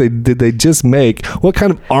much of this did they just make? What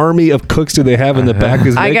kind of army of cooks do they have in the back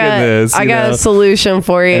who's making this? I you got know? a solution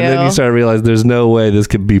for you. And then you start to realize there's no way this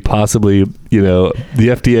could be possibly the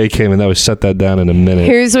FDA came and that would shut that down in a minute.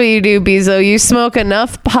 Here's what you do, Beezo. You smoke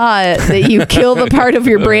enough pot that you kill the part of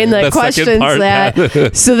your brain that The second questions part,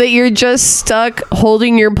 that, so that you're just stuck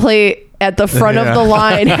holding your plate at the front of the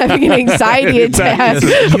line, having an anxiety attack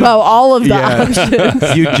about all of the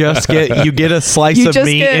options. You get a slice of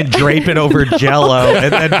meat and drape it over Jello,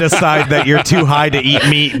 and then decide that you're too high to eat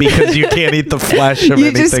meat because you can't eat the flesh of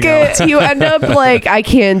anything else. You end up like, I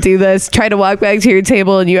can't do this. Try to walk back to your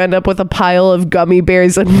table, and you end up with a pile of gummy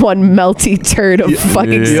bears and one melty turd of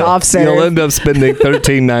fucking soft serve. You'll end up spending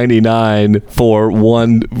 $13.99 for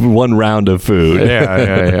one round of food.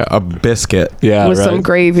 Yeah. A biscuit. Yeah, with some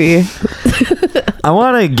gravy. I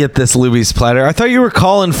want to get this Luby's platter. I thought you were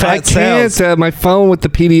calling Fat Sales. I can't. My phone with the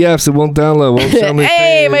PDFs, it won't download. Won't show me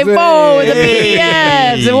Hey, things. my phone with the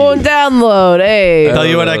PDFs. It won't download. Hey. Tell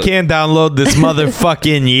you what, I can't download this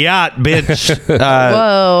motherfucking yacht, bitch.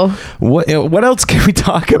 Whoa. What else can we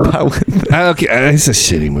talk about? Okay, it's a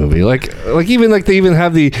shitty movie. Like even they even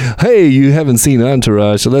have the, hey, you haven't seen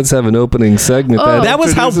Entourage, so let's have an opening segment. That was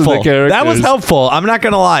introduces helpful. the characters. That was helpful. I'm not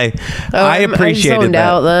gonna lie. I appreciated I zoned that.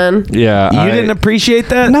 out then. Yeah, You didn't appreciate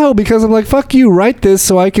that? No, because I'm like, fuck you, write this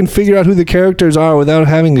so I can figure out who the characters are without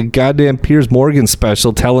having a goddamn Piers Morgan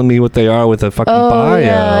special telling me what they are with a fucking bio.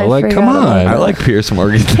 Yeah, I like, come forgot on. about I like Piers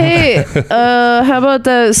Morgan. Hey, how about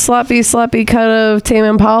the sloppy cut of Tame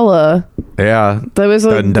Impala? Yeah. That was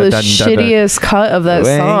like Dun, dun, the dun, dun, shittiest cut of that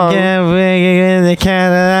song. in the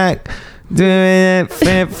Cadillac, doing it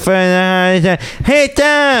fit for the hey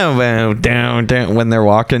down when they're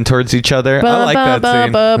walking towards each other. I like that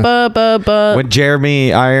scene. When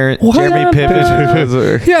Jeremy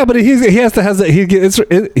Piven. Yeah, but he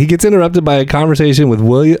gets interrupted by a conversation with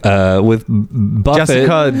with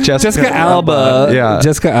Buffett, Jessica Alba,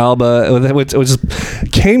 Jessica Alba, which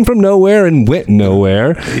just came from nowhere and went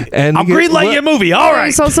nowhere. And I'll greenlight your movie. All right.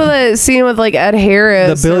 There's also that scene with like Ed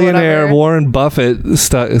Harris. The billionaire Warren Buffett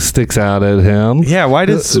sticks out at him. Yeah, why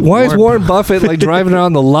is Warren Buffett like driving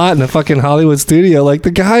around the lot in a fucking Hollywood studio? Like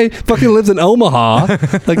the guy fucking lives in Omaha.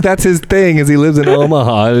 Like that's his thing, is he lives in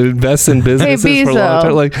Omaha and invests in businesses for a long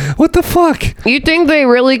time. Like, what the fuck? You think they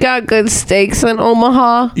really got good steaks in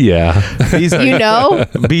Omaha? Yeah. Beezo, You know?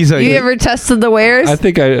 Beezo, You ever tested the wares? I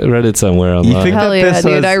think I read it somewhere online. think Hell that yeah, this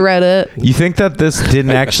dude. was- I read it. You think that this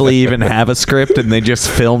didn't actually even have a script and they just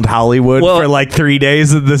filmed Hollywood for like 3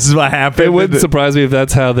 days and this is what happened? It wouldn't surprise me if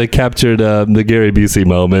that's how they captured the Gary Busey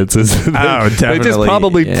moments. They definitely. just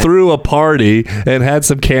probably threw a party and had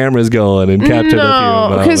some cameras going and captured a few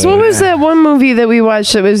moments. Because what was that one movie that we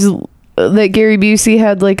watched that was that Gary Busey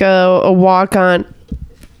had like a walk on?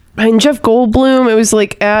 And Jeff Goldblum. It was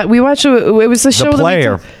like we watched it. It was the show.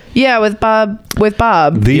 Player. With Bob.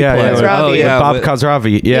 Bob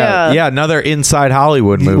Khosravi. Yeah, another Inside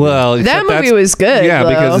Hollywood movie. Well, That movie was good. Yeah, though.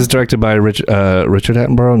 because it's directed by Richard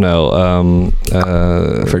Attenborough. No,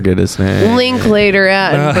 I forget his name. Linklater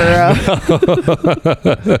Attenborough.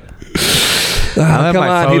 have come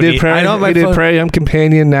my on, he phone. did Prairie. I don't have my He did phone. Prairie Young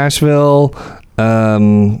Companion, Nashville.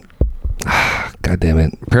 God damn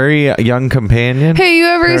it, Prairie Young Companion. Hey, you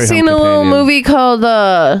ever Very seen a Home little Companion. movie called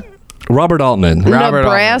Robert Altman. Robert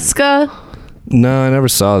Nebraska? No, I never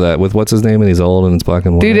saw that. With what's his name, and he's old and it's black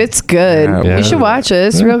and white. Dude, it's good. Yeah. You should watch it.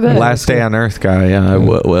 It's real good. Last Day on Earth guy. Yeah, I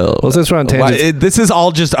will. Well, since we're on tangents, This is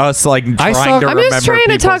all just us like trying to I'm remember just trying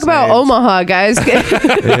to talk people's about names. Omaha, guys.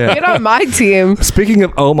 Get on my team. Speaking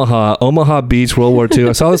of Omaha Beach, World War II.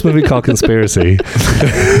 I saw this movie called Conspiracy.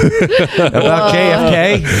 About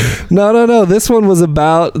JFK. No. This one was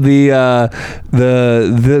about the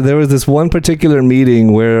there was this one particular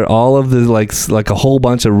meeting where all of the like a whole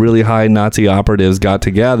bunch of really high Nazi operatives got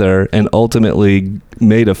together and ultimately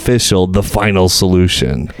made official the final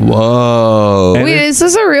solution. Whoa. And Wait, is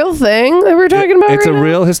this a real thing that we're talking about? It's right a now?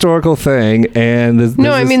 real historical thing, and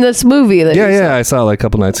No, I mean this movie. That you said. I saw it like a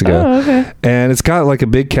couple nights ago. Oh, okay. And it's got like a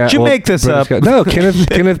big cat. Did you make this up? No,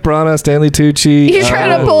 Kenneth Branagh, Stanley Tucci. You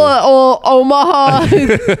trying to pull an old Omaha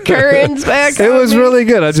curtains back? It on was me? really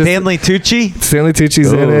good. Stanley Tucci. Stanley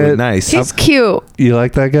Tucci's in Oh, it. nice. He's cute. You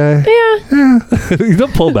like that guy? Yeah. You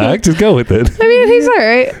don't pull back. Just go with it. I mean, he's all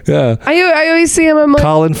right. Yeah. I always see him. I'm like,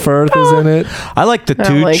 Colin Firth is in it. I like the I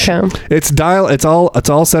don't like Tooch. him. It's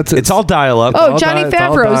all set. It's all dial up. Oh, Johnny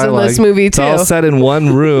Favreau's in this movie It's all too. set in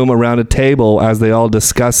one room around a table as they all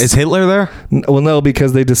discuss. Is Hitler there? Well, no,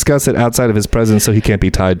 because they discuss it outside of his presence, so he can't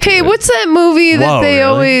be tied to Hey, it. what's that movie that Whoa, they really?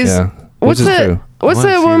 always? Yeah. What's Which is that? true. What's wanna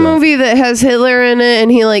that see one that. movie that has Hitler in it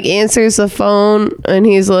and he like answers the phone and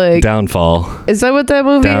he's like, Downfall. is that what that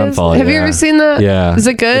movie Downfall. is? Have you yeah. ever seen that? Yeah. Is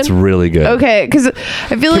it good? It's really good. Okay, because I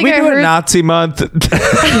feel Can like we I do heard. a Nazi month?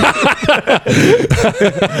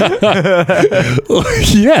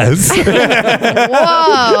 Yes.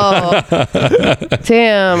 Whoa!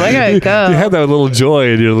 Damn, I gotta go. You have that little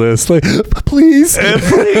joy in your list. Like, please.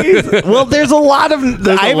 Please. Well, there's a lot of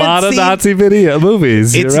There's I a haven't lot of seen- Nazi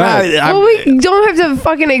movies. It's You're right. not. Well, we don't have to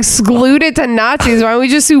fucking exclude it to Nazis. Why don't we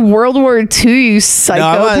just do World War II, you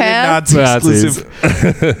psychopath? Nazi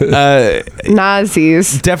exclusive.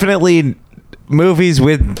 Nazis. Definitely movies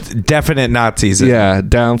with definite Nazis. In it. Yeah,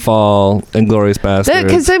 Downfall, Inglourious Bastards.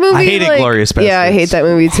 Because that movie, I hated like, Glorious Yeah, I hate Bastards. that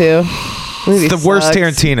movie too. Movie It's the worst sucks.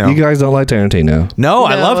 Tarantino. You guys don't like Tarantino. No,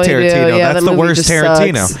 I No, love I do. Tarantino. Yeah, That's that the movie worst just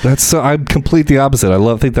Tarantino. sucks. That's so. I'm complete the opposite.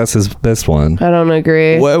 think that's his best one. I don't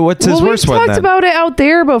agree. What's his worst we've one talked then? about it out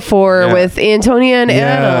there before Yeah. with Antonia and Yeah,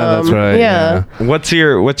 Adam. that's right, yeah. What's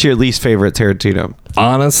your least favorite Tarantino?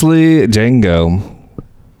 Honestly, Django.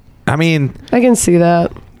 I mean, I can see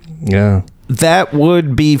that. Yeah. that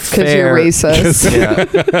would be Because fair. you're racist. Yeah.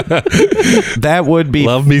 That would be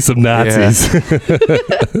Love me some Nazis.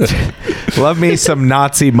 love me some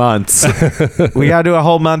Nazi months. We gotta do a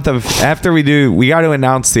whole month of after we gotta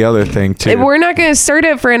announce the other thing too. We're not going to start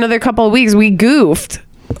it for another couple of weeks. We goofed.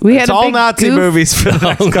 We had It's a all big Nazi goof. movies for the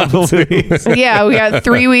next couple of weeks. Yeah, we got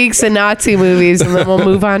 3 weeks of Nazi movies, and then we'll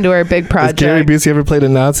move on to our big Has Gary project. Busey ever played a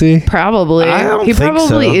Nazi? Probably. I don't He think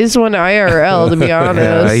probably so. is one IRL, to be honest.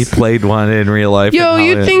 Yeah, he played one in real life. Yo, in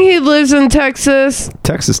you Hollywood. think he lives in Texas?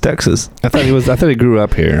 Texas? I thought he grew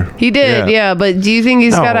up here. He did, Yeah. yeah. But do you think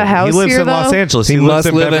he's got a house he lives here, in though? Los Angeles. He lives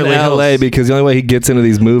must live in Beverly LA Hills. because the only way he gets into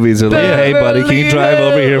these movies is like, hey buddy, can you drive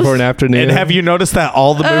over here for an afternoon? And have you noticed that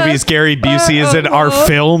all the movies Gary Busey is in are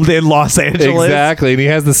filmed in Los Angeles? Exactly, and he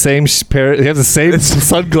has the same he has the same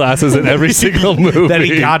sunglasses in every single movie That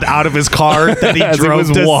he got out of his car that he As he drove was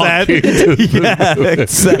to set. walking to the Yeah,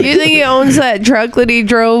 exactly. You think he owns that truck that he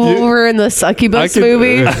drove over in the Succubus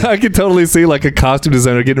movie? I can totally see like a costume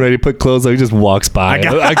designer getting ready to put clothes on. He just walks by.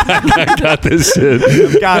 I got this shit.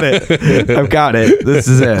 I've got it. This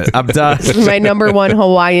is it. I'm done. This is my number one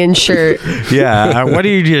Hawaiian shirt. Yeah. What are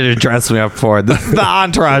you going to dress me up for? This is the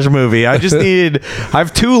Entourage movie. I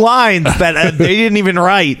have 2 lines that they didn't even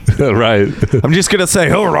write. Right. I'm just gonna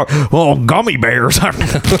say, oh, gummy bears,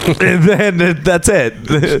 and then that's it.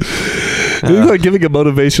 He's like giving a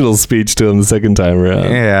motivational speech to him the second time around.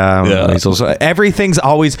 Yeah. He's also, everything's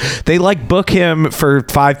always they like book him for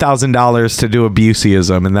 $5,000 to do a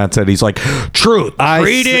Buseyism, and that's it. He's like, truth.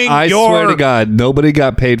 I swear to God, nobody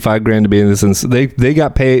got paid $5,000 to be in this. And they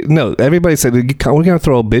got paid. No, everybody said we're gonna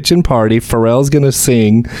throw a bitchin' party. Pharrell's gonna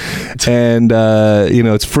sing, and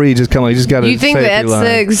it's free. Just come on. You just gotta. You think say a few that's lines.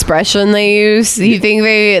 the expression they use? You think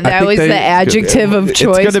that think was they- the adjective of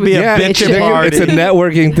choice? gonna be a Yeah, bitchin' party. it's a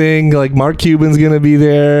networking thing. Like Mark Cuban's gonna be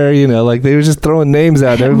there. Like they were just throwing names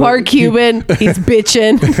out there. Mark Cuban, he's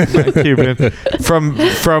bitching. Cuban from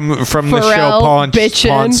the show Pharrell, Pawn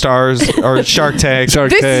bitchin'. Stars or Shark Tank. Shark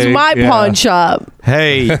This Tank, is my yeah. pawn shop.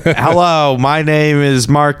 Hey, hello. My name is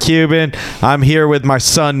Mark Cuban. I'm here with my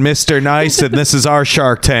son, Mr. Nice, and this is our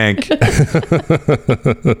Shark Tank.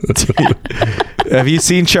 Have you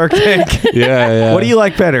seen Shark Tank? Yeah. What do you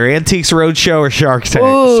like better, Antiques Roadshow or Shark Tank?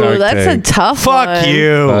 Ooh, Shark that's Tank. a tough Fuck one.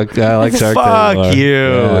 you. Fuck, I like Shark Tank Fuck more. you.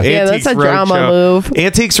 Yeah. Yeah, that's a drama Roadshow. move.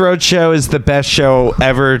 Antiques Roadshow is the best show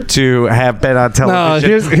ever to have been on television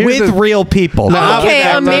here's with the- real people. No, Not Okay,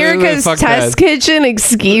 with America's fuck Test that. Kitchen,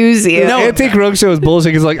 excuse you. No, Antique Roadshow is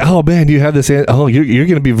bullshit. It's like, oh man, you have this. Oh, you're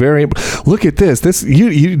going to be very. Look at this. This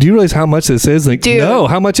you do you realize how much this is? Like, Dude. no,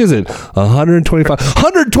 how much is it?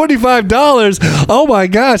 $125. Oh my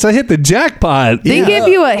gosh, I hit the jackpot. They give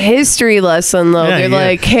you a history lesson though. Yeah, They're yeah.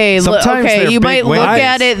 like, hey, look, Sometimes okay, they're you big might look wins.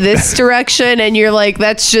 at it this direction and you're like,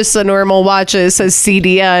 that's just a normal watch. It says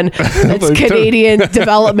CDN. That's Canadian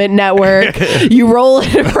Development Network. You roll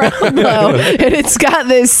it around though, and it's got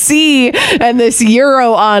this C and this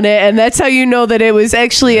euro on it, and that's how you know that it was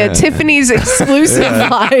actually a Tiffany's exclusive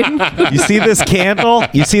line. You see this candle?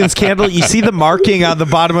 You see this candle? You see the marking on the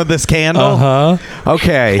bottom of this candle? Uh-huh.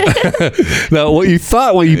 Okay. Now, what you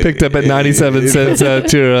thought when you picked up at 97 cents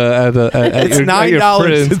at your at It's your print,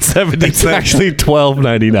 $9.70. it's actually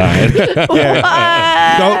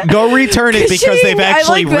 $12.99. Go return it because they've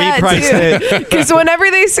actually repriced it. Because whenever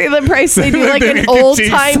they say the price, they do like an old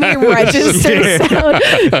timey register sound.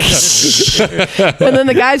 And then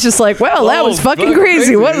the guy's just like, well, that was fucking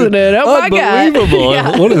crazy, wasn't it? Oh my God. Unbelievable.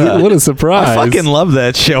 Yeah. What a surprise. I fucking love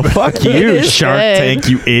that show. Fuck you, is Shark good. Tank,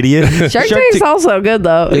 you idiot. Shark Tank's also good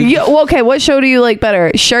though. Well, okay, what show show do you like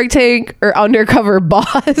better, Shark Tank or Undercover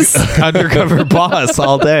Boss? Undercover Boss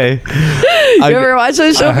all day. You ever watch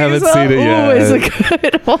that show? I haven't yourself? seen it yet. Ooh, it's a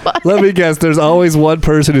good one. Let me guess. There's always one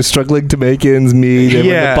person who's struggling to make ends meet, and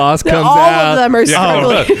when Yeah. the boss comes All out, of them are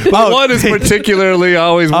struggling. but one is particularly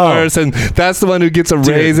always worse, and that's the one who gets a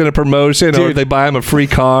raise and a promotion, or they buy him a free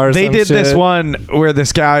car. Or They some did this shit. one where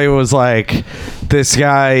this guy was like,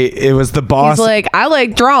 it was the boss. He's like, I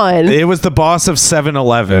like drawing. It was the boss of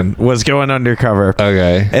 7-Eleven was going undercover.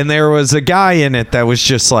 Okay. And there was a guy in it that was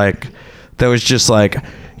just like, I work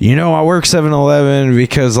 7-Eleven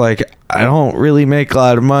because like I don't really make a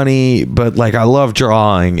lot of money, but like I love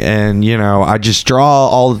drawing, and I just draw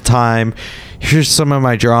all the time. Here's some of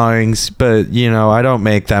my drawings, but I don't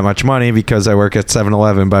make that much money because I work at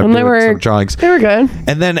 7-Eleven, but I'm doing some drawings. They were good.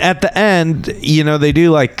 And then at the end, they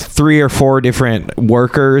do like 3 or 4 different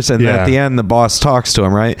workers, and at the end the boss talks to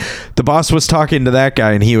him, right? The boss was talking to that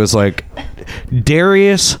guy, and he was like,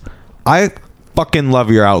 Darius, I fucking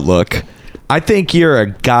love your outlook. I think you're a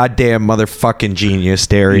goddamn motherfucking genius,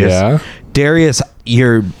 Darius. Yeah. Darius,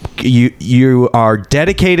 you are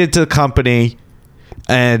dedicated to the company,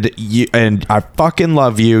 and I fucking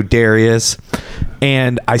love you, Darius.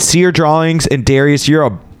 And I see your drawings, and Darius, you're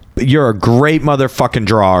a great motherfucking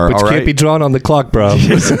drawer. But you all can't right? be drawn on the clock, bro.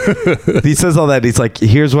 He says all that. He's like,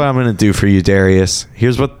 here's what I'm gonna do for you, Darius.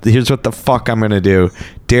 Here's what the fuck I'm gonna do,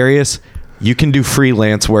 Darius. You can do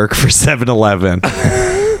freelance work for 7-Eleven.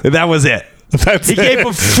 That was it. He gave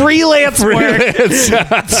him freelance work.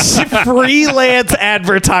 Freelance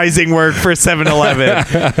advertising work for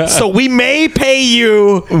 7-Eleven. So we may pay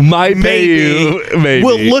you. Maybe.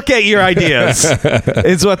 We'll look at your ideas.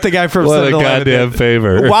 Is what the guy from 7-Eleven What a goddamn did.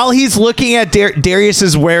 favor. While he's looking at Darius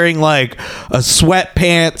is wearing like a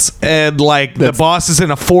sweatpants, and like the boss is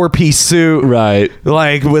in a 4-piece suit. Right.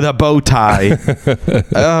 Like with a bow tie.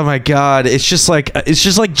 Oh my god! It's just like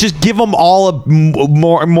just give them all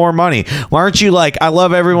more money. Why aren't you like, I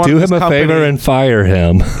love everyone? Do in this him a company. favor and fire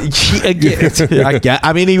him.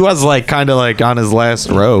 I mean, he was like kind of like on his last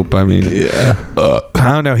rope. I mean, I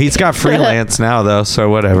don't know. He's got freelance now though, so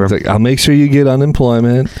whatever. It's like, I'll make sure you get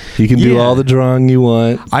unemployment. You can do all the drawing you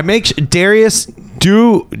want. Darius.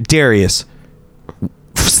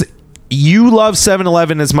 You love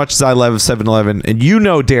 7-Eleven as much as I love 7-Eleven,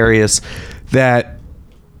 and Darius, that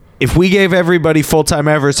if we gave everybody full-time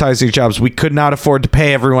advertising jobs, we could not afford to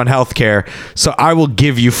pay everyone health care. So I will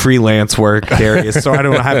give you freelance work, Darius, so I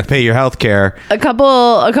don't have to pay your health care. A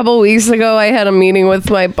couple weeks ago, I had a meeting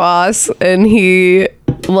with my boss, and he,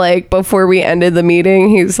 like, before we ended the meeting,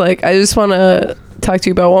 he's like, I just want to talk to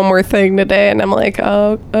you about one more thing today. And I'm like,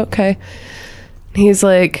 oh, okay. He's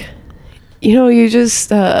like, you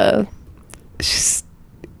just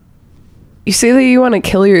you say that you want to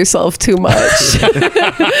kill yourself too much.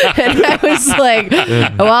 And I was like,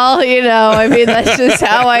 well, I mean, that's just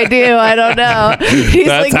how I do. I don't know. He's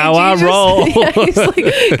That's like, how I roll. Yeah, he's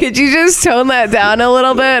like, could you just tone that down a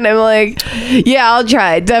little bit? And I'm like, yeah, I'll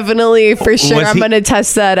try. Definitely, for sure. I'm going to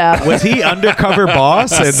test that out. Was he undercover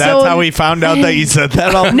boss, and that's So- how he found out that you said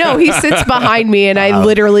that all No, he sits behind me, and I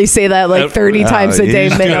literally say that like 30 times a you day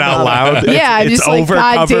just do it minimum. out loud? Yeah, I'm It's just like, over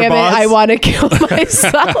God cover damn it, boss? I want to kill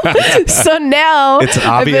myself. So now It's an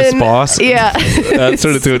I've obvious boss. Yeah. That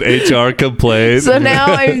turned into an HR complaint. So now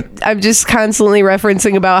I'm just constantly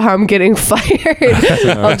referencing about how I'm getting fired.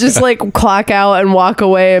 I'll just like clock out and walk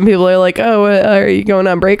away, and people are like, "Oh, are you going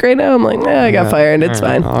on break right now?" I'm like, "Nah, I got fired. It's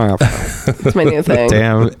fine. It's my new thing."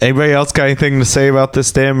 Damn. Anybody else got anything to say about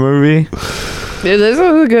this damn movie? Dude, this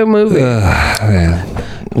was a good movie. Man.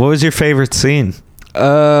 What was your favorite scene?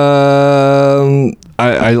 I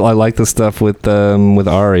like the stuff with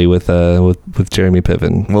Ari with Jeremy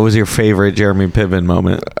Piven. What was your favorite Jeremy Piven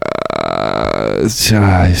moment?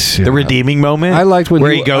 The redeeming moment. I liked when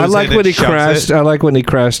where he goes. I liked in when and he crashed. shoves it I like when he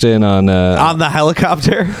crashed in on the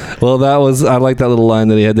helicopter. Well, I like that little line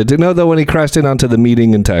that he had to do. No, though, when he crashed in onto the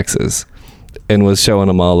meeting in Texas and was showing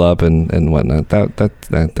them all up and whatnot.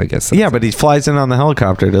 That I guess. Yeah, but he flies in on the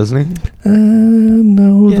helicopter, doesn't he?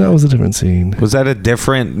 No, that was a different scene. Was that a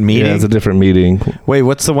different meeting? Yeah, it's a different meeting. Wait,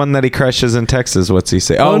 what's the one that he crashes in Texas? What's he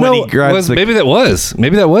say? Oh, when no, he grabs maybe that was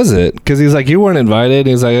it. Because he's like, you weren't invited.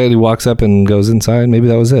 He's like, he walks up and goes inside. Maybe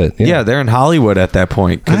that was it. Yeah, they're in Hollywood at that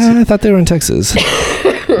point. I thought they were in Texas.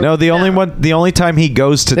 No, the only time he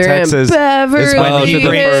goes to They're Texas in is Beverly when he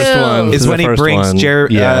Hills. is when he brings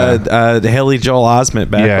Haley Joel Osment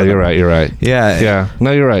back. Yeah, with you're him. right. You're right. Yeah.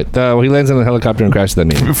 No, you're right. He lands in a helicopter and crashes that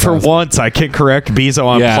meeting. For once, I can correct Beezo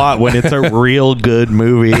on plot when it's a real good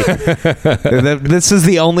movie. This is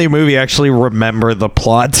the only movie I actually remember the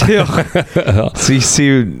plot to. So you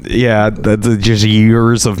see, just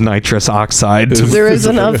years of nitrous oxide. There was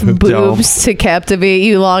enough boobs to captivate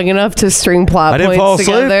you long enough to string plot points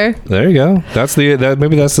together. There you go.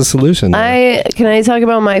 Maybe that's the solution. Can I talk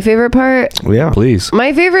about my favorite part? Yeah, please.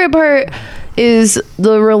 My favorite part is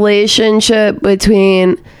the relationship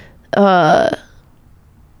between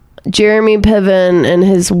Jeremy Piven and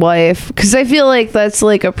his wife, because I feel like that's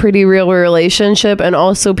like a pretty real relationship, and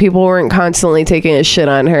also people weren't constantly taking a shit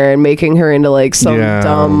on her and making her into like some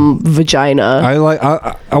dumb vagina.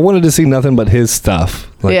 I wanted to see nothing but his stuff.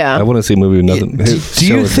 I want to see a movie with nothing. Do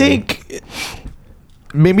you think?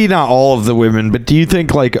 Maybe not all of the women, but do you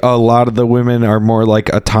think like a lot of the women are more like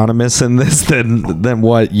autonomous in this than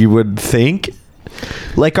what you would think?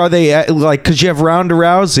 Like, are they like, because you have Ronda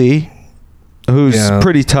Rousey, who's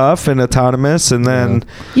pretty tough and autonomous, and then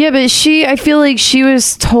but I feel like she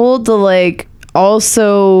was told to like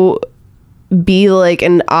also be like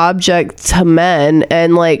an object to men,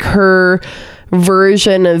 and like her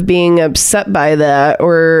version of being upset by that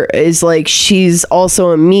or is like she's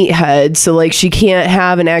also a meathead, so like she can't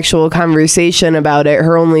have an actual conversation about it.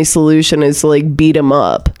 Her only solution is to like beat him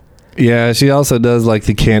up. Yeah, she also does like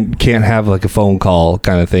the can't have like a phone call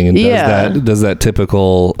kind of thing, and does that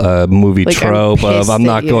typical movie like, trope of I'm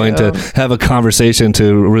not going to have a conversation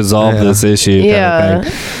to resolve this issue kind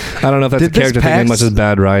of thing. I don't know if that's a character thing as much as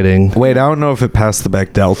bad writing. Wait, I don't know if it passed the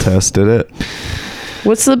Bechdel test, did it?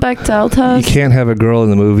 What's the Bechdel test? You can't have a girl in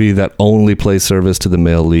the movie that only plays service to the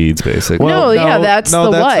male leads, basically. That's the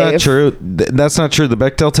wife. Not true. That's not true. The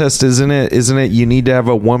Bechdel test, isn't it? You need to have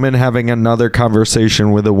a woman having another conversation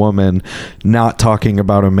with a woman, not talking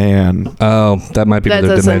about a man. Oh, that might be the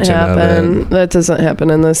dimension of it. That doesn't happen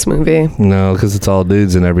in this movie. No, because it's all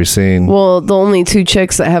dudes in every scene. Well, the only two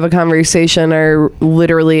chicks that have a conversation are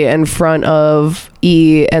literally in front of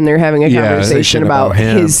E, and they're having a conversation about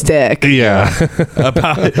his dick. Yeah.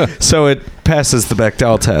 So it passes the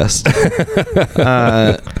Bechdel test.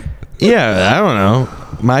 I don't know.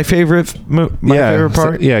 My favorite favorite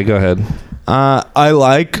part. Go ahead. I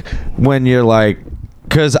like when you're like,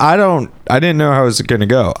 because I didn't know how it was gonna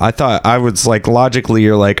go. I thought I was like, logically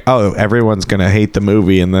you're like, oh, everyone's gonna hate the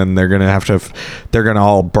movie, and then they're gonna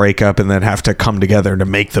all break up and then have to come together to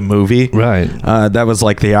make the movie. Right. That was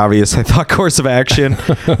like the obvious, I thought, course of action.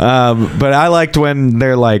 But I liked when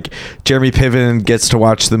they're like, Jeremy Piven gets to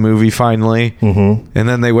watch the movie finally, and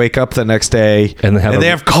then they wake up the next day and they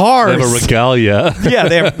have cars. They have a regalia. Yeah,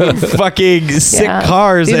 they have fucking sick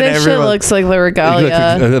cars. Dude, and that shit looks like the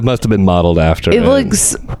regalia. It must have been modeled after. It looks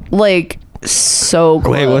like so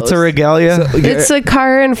close. Wait, what's a regalia? It's a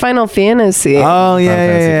car in Final Fantasy. Oh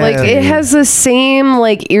yeah. Like it has the same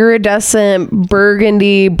like iridescent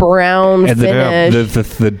burgundy brown and finish.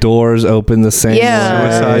 The doors open the same.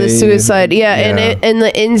 The suicide. And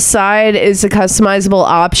the inside is a customizable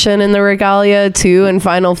option in the regalia too in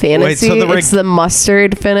Final Fantasy. Wait, so it's the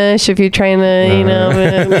mustard finish if you're trying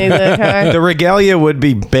to make the car. The regalia would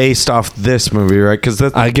be based off this movie, right? Because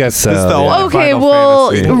I guess so. Okay,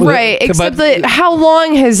 right. Except that how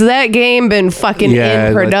long has that game been fucking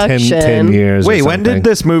in production? Like 10 years. Wait, when did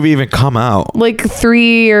this movie even come out? Like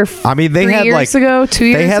 3 or I mean, they 3 had years like ago, 2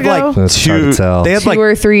 years ago. They had like That's hard to tell. They had 2 like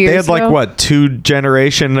or 3 years. They had like ago? what 2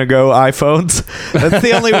 generation ago iPhones. That's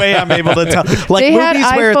the only way I'm able to tell. Like They had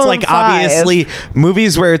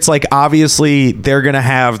movies where it's iPhone like 5. obviously they're gonna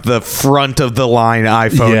have the front of the line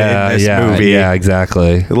iPhone in this movie. Yeah,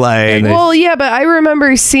 exactly. Like, but I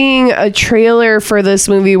remember seeing a trailer for this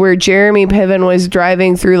movie where Jeremy Piven was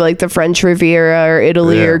driving through like the French Riviera or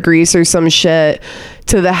Italy or Greece or some shit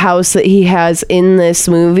to the house that he has in this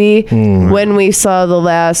movie when we saw the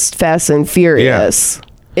last Fast and Furious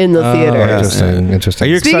in the theater. Interesting.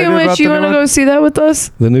 Are you Speaking of which, you want to go see that with us?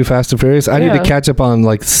 The new Fast and Furious? I need to catch up on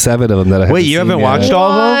like 7 of them that I haven't Wait, you haven't seen watched yet.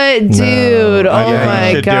 all of them? What, dude? No. Oh Yeah, my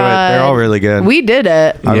you should god, do it. They're all really good. We did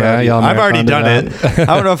it. I've already done it. I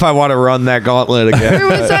don't know if I want to run that gauntlet again.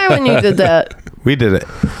 Where was I when you did that? We did it.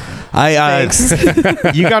 Thanks.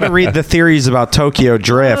 You got to read the theories about Tokyo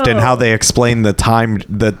Drift and how they explain the time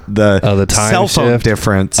the time cell phone shift?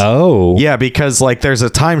 difference. Oh. Yeah, because like there's a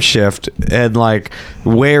time shift and like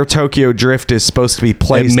where Tokyo Drift is supposed to be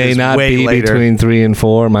placed It may is not way be later. between 3 and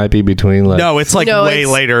 4. It might be between like No, it's like No, way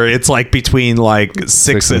it's- later. It's like between like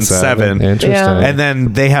 6 and 7. Interesting. Yeah. And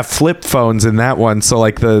then they have flip phones in that one. So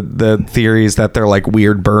like the theory is that they're like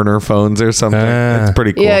weird burner phones or something. Ah. It's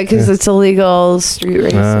pretty cool. Yeah, because it's illegal street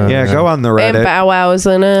racing. Yeah, go on the And Reddit. Bow Wow's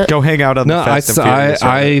in it. Go hang out on No, the Fast and Furious Reddit.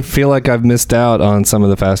 I feel like I've missed out on some of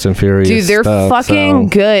the Fast and Furious. Dude, they're stuff, fucking so-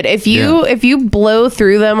 good. If you blow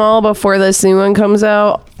through them all before this new one comes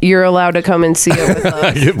out, you're allowed to come and see it with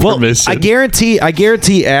us. Get Well, permission. I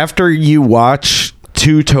guarantee after you watch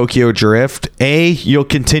 2 Tokyo Drift, A, you'll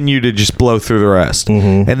continue to just blow through the rest.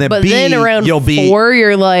 And then But B, then around you'll be 4,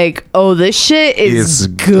 you're like, oh, this shit is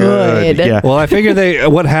good. Yeah. Well, I figure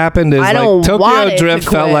what happened is I like don't want Tokyo it to Drift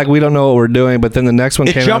felt quit. like we don't know what we're doing, but then the next one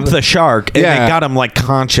It came jumped out. the shark, and Yeah. it got them like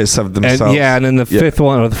conscious of themselves. And then the fifth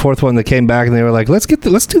one or the fourth one that came back, and they were like, "Let's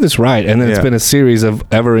do this right." And then it's Yeah. been a series of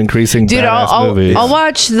ever increasing Dude, badass movies. I'll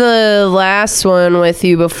watch the last one with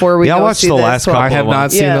you before we Yeah, I'll go watch see the this last one. couple. I have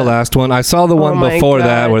not seen Yeah. the last one. I saw the one my before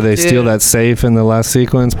that God, where they steal dude. that safe in the last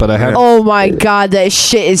sequence, but I have. Oh my god, that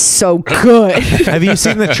shit is so good. Have you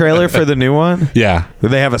seen the trailer for the new one? Yeah.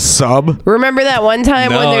 They have a sub. Remember that one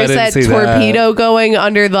time No, when I there's didn't that see that. torpedo going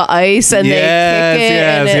under the ice and they kick it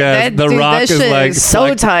and that, The dude, Rock that is shit like is so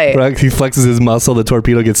flex- tight. Rock, he flexes his muscle. The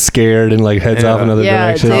torpedo gets scared and like heads Yeah. off another Yeah,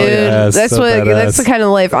 direction. dude, Yes, that's so what badass. that's the kind of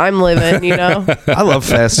life I'm living, you know. I love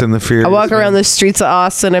Fast and the Furious. I walk around the streets of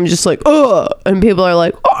Austin, I'm just like, oh, and people are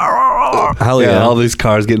like, oh. Hell Yeah, yeah. all these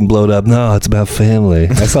cars getting blown up. No, it's about family.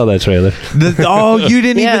 I saw that trailer. Oh, you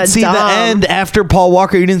didn't Yeah, even see the Dom. end after Paul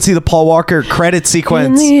Walker. You didn't see the Paul Walker credit In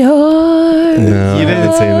sequence. the heart. No, You I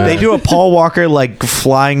didn't see that. They do a Paul Walker like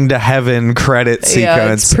flying to heaven credit Yeah,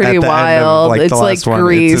 sequence. it's pretty at the wild. End of, It's the like last one.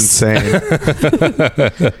 Grease. It's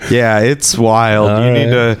insane. Yeah, it's wild. All you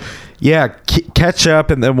need right. to catch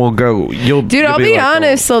up, and then we'll go. Dude, you'll I'll be like,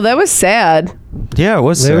 honest, though, that was sad. Yeah, it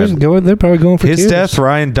was They're sad. they're probably going for His tears. death,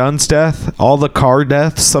 Ryan Dunn's death, all the car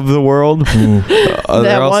deaths of the world. They're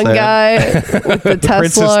That all one sad. guy with the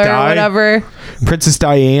Princess Tesla or Di. whatever. Princess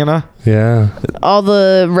Diana, Yeah. All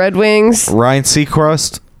the Red Wings. Ryan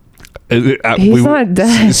Seacrest. He's not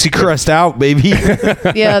dead. Seacrest out, baby.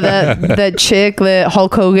 Yeah, that chick that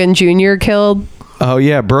Hulk Hogan Jr. killed. Oh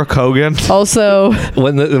yeah, Brooke Hogan. Also,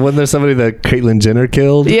 When there's somebody that Caitlyn Jenner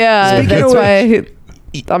killed. yeah, Speaking that's of why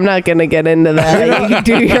I'm not gonna get into that. You can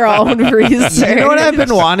do your own research. You know what I've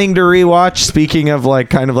been wanting to rewatch? Speaking of like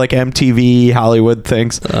kind of like MTV Hollywood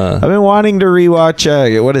things, I've been wanting to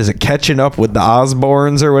rewatch. What is it? Catching Up with the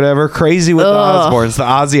Osbournes or whatever. Crazy with Ugh. the Osbournes, the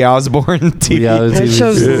Ozzy Osbourne TV. Yeah, That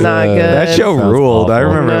show's not good. That show Sounds ruled. I awful.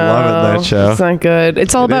 remember loving that show. It's not good.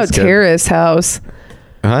 It's all It about is good. Terrace House.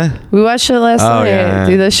 Huh? We watched it last Oh night. yeah,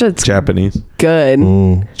 Dude, that shit's Japanese. good.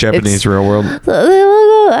 Japanese It's- real world. Well,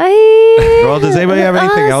 Well, does anybody have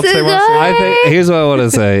anything else they want to say? I think here's what I want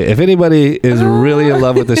to say. If anybody is really in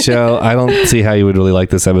love with the show, I don't see how you would really like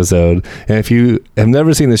this episode. And if you have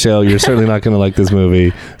never seen the show, you're certainly not going to like this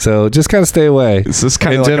movie. So just kind of stay away. This is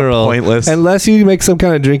kind in of like general, a pointless. unless you make some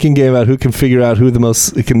kind of drinking game out who can figure out who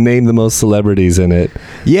can name the most celebrities in it.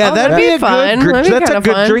 Yeah, Oh, that'd be a fun. good. That'd be That's a kinda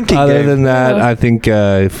good fun. drinking Other game. than that, I think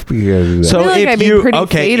So I feel like if I'd be you pretty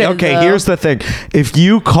okay, faded, though. here's the thing. If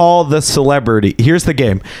you call the celebrity, here's the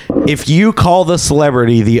game. If you call the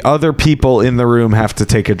celebrity, the other people in the room have to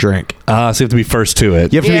take a drink. so you have to be first to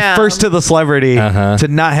it. You have to Yeah. be first to the celebrity Uh-huh. to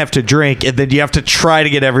not have to drink, and then you have to try to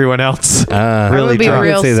get everyone else I really would be drunk.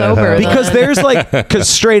 real see that, sober. huh? though. Because there's because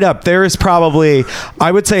straight up, there is probably,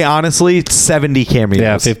 I would say honestly, 70 cameos.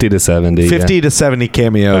 Yeah, 50 to 70. 50 yeah. to 70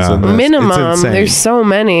 cameos. Yeah. In this. It's minimum. insane. There's so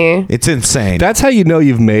many. It's insane. That's how you know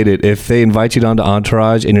you've made it. If they invite you down to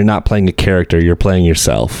Entourage and you're not playing a character, you're playing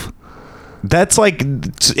yourself. That's like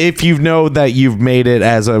if you know that you've made it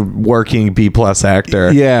as a working B+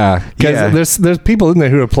 actor. Yeah, because Yeah. there's people in there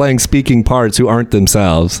who are playing speaking parts who aren't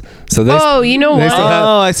themselves. So they Oh, you know they what? still have-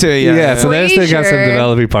 Oh, I see. Yeah. so they still got some Frasier.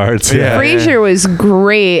 developing parts. Yeah. Frasier was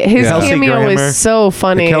great. His Kelsey cameo Grammer. was so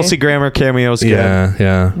funny. Kelsey Grammer cameos. Good.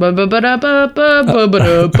 yeah.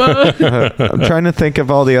 Ba-ba-ba-da-ba-ba-ba-ba-ba. I'm trying to think of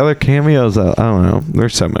all the other cameos. I don't know.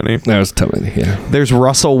 There's so many. There's too many. Yeah. There's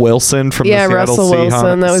Russell Wilson from Yeah, the Seattle Russell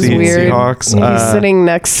Wilson. That was weird. Seahawks. He's sitting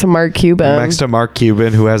next to Mark Cuban. next to Mark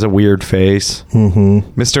Cuban, who has a weird face.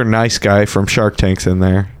 Mm-hmm. Mr. Nice Guy from Shark Tank's in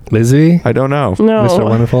there. Is he? I don't know. No. Mr.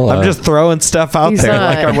 Wonderful? I'm just throwing stuff out He's there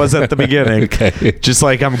not. like I was at the beginning. Okay. Just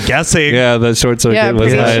like I'm guessing. Yeah, the short circuit Yeah, was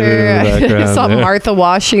pretty hiding sure. in the I background. saw yeah. Martha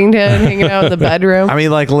Washington hanging out in the bedroom. I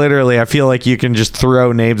mean, like literally, I feel like you can just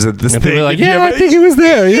throw names at this And thing. people are like, and yeah, I give it- think he was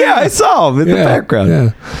there. yeah, I saw him in the Yeah, background.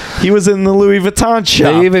 yeah. He was in the Louis Vuitton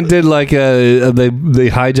shop. They even did like they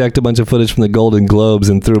hijacked a bunch of footage from the Golden Globes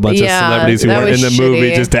and threw a bunch of Yeah, celebrities who that weren't in the was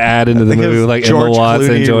movie shitty. just to add into the think it movie, was like George Emma Watson,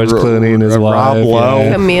 Clooney, George Clooney, and his Rob wife. Lowe.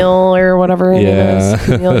 Yeah. Camille or whatever her name Yeah. is.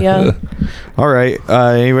 Camille, yeah. All right.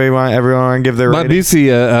 Everyone want to give their My rating?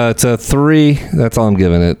 Busey, it's a 3. That's all I'm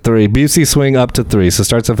giving it. 3. Busey swing up to 3. So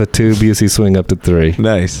starts off at 2. Busey swing up to 3.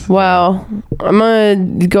 Nice. Wow. I'm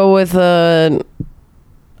going to go with a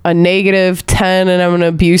 -10, and I'm going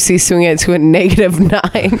to Busey swing it to a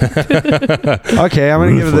 -9. Okay, I'm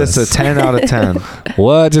going to give this a 10 out of 10.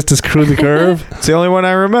 What? Just to screw the curve? It's the only one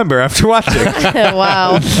I remember after watching.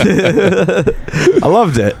 Wow. I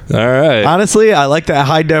loved it. All right. Honestly, I like that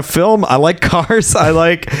high def film. I like cars. I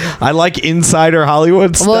like insider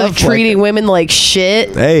Hollywood I stuff. love treating women like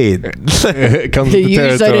shit. Hey, It comes with the You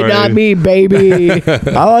said it, territory. not me, baby.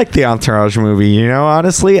 I like the Entourage movie. You know,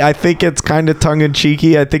 honestly, I think it's kind of tongue in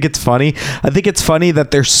cheeky. I think it's funny. I think it's funny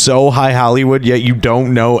that they're so high Hollywood, yet you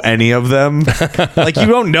don't know any of them. Like you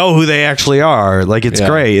don't know who they actually are. Like it's Yeah.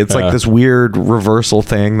 great. It's like this weird reversal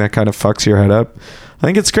thing that kind of fucks your head up. I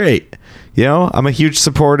think it's great. You know, I'm a huge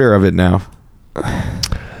supporter of it now.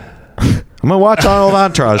 I'm gonna watch all of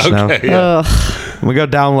Entourage now. Ugh, I'm gonna go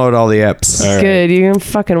download all the apps. good. You can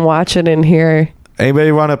fucking watch it in here.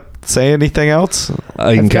 Anybody want to say anything else? You can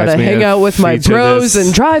I've got catch to me hang at out with my Feature bros This-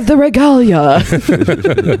 and drive the regalia.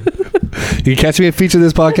 You can catch me at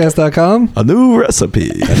featurethispodcast.com. A new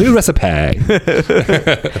recipe. A new recipe.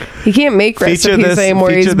 He can't make Feature recipes this- anymore.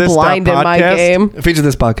 feature He's this blind in my podcast. game.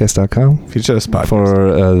 featurethispodcast.com Feature this podcast.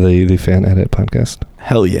 for the fan edit podcast.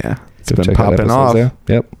 Hell yeah. It's Go been check out popping episodes off. there.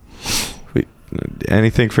 Yep.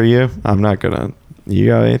 Anything for you? I'm not gonna. You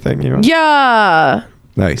got anything you want? Yeah.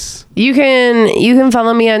 Nice. You can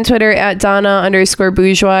follow me on Twitter at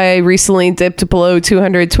Donna_bourgeois. I recently dipped below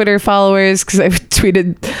 200 Twitter followers because I've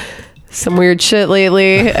tweeted some weird shit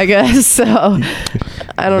lately, I guess. So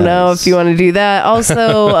I don't know if you want to do that.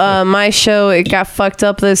 Also, my show, it got fucked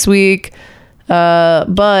up this week,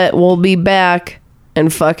 but we'll be back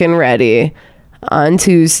and fucking ready on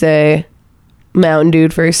Tuesday. Mountain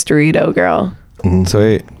Dude versus Dorito Girl.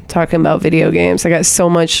 Sweet. Talking about video games. I got so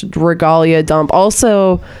much regalia dump.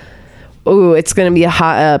 Also, ooh, it's gonna be a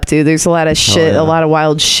hot up, dude. There's a lot of shit, a lot of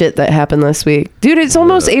wild shit that happened this week. Dude, it's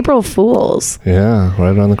almost April Fools. Yeah,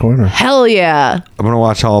 right around the corner. Hell yeah. I'm gonna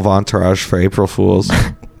watch all of Entourage for April Fools.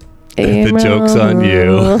 The joke's on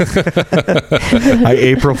you. I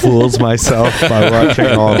April Fools myself by watching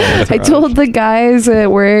all of Entourage. I told the guys at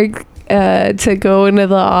work to go into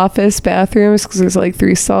the office bathrooms because there's like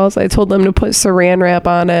 3 stalls. I told them to put saran wrap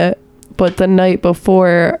on it, but the night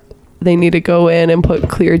before they need to go in and put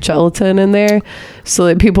clear gelatin in there so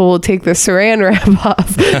that people will take the saran wrap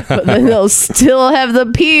off, but then they'll still have the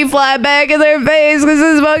pee fly back in their face because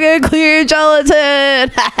it's fucking clear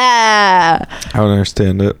gelatin. I don't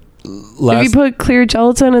understand it. If you put clear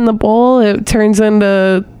gelatin in the bowl, it turns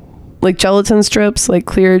into like gelatin strips, like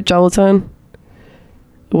clear gelatin.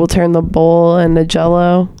 It will turn the bowl into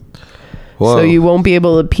jello. Whoa. So you won't be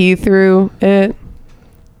able to pee through it.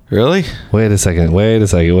 Really? Wait a second.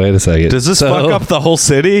 Does Does this fuck up the whole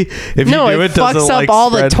city? If No, you do it does fucks up like all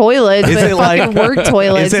the spread- toilets. Is The it fucking like- work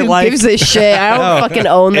toilets. is it Who like- gives a shit? I don't No. fucking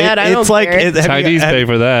own that. I don't it's like care. have you- Chinese pay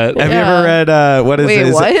for that. Have you Yeah. ever read what is Wait,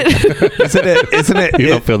 it? what? Isn't it? You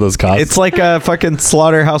don't feel those costs. It's like a fucking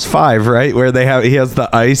Slaughterhouse 5, right? Where he has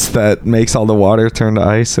the ice that makes all the water turn to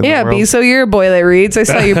ice. In Yeah, the world. B, so you're a boy that reads. I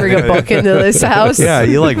saw you bring a book into this house. Yeah,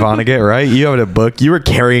 you like Vonnegut, right? You have a book. You were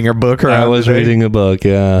carrying a book around. I was today. reading a book.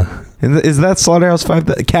 Yeah. Is that Slaughterhouse 5?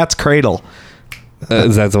 The Cat's Cradle.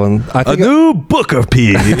 Is that the one? I A think new book of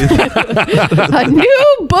pee. A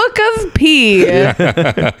new book of pee.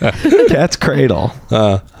 Cat's Cradle.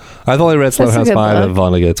 I've only read a Slaughterhouse good 5 of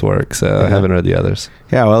book. Vonnegut's work, so I haven't read the others.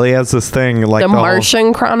 Yeah, well, he has this thing like The the whole-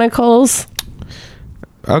 Martian Chronicles.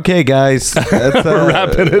 Okay, guys. That's, We're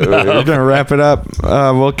wrapping it up. We're going to wrap it up.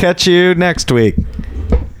 We'll catch you next week.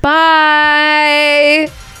 Bye.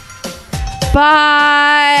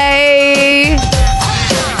 Bye.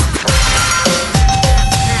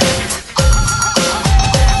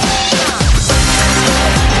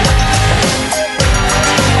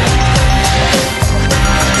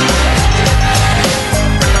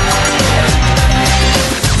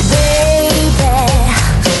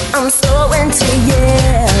 I'm so into you.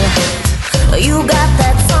 You got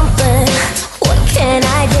that something. What can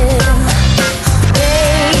I do?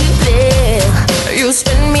 Baby,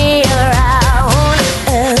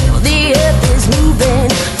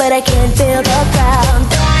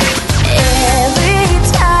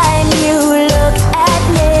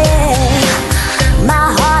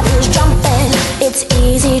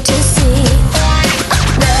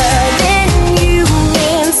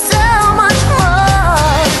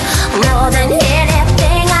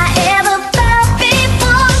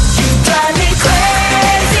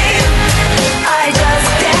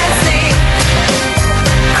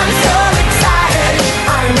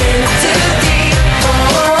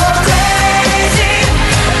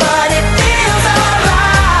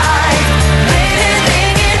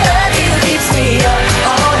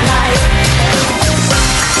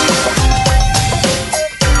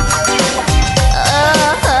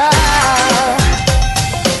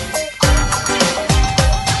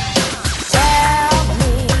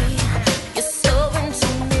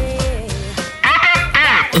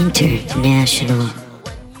 original.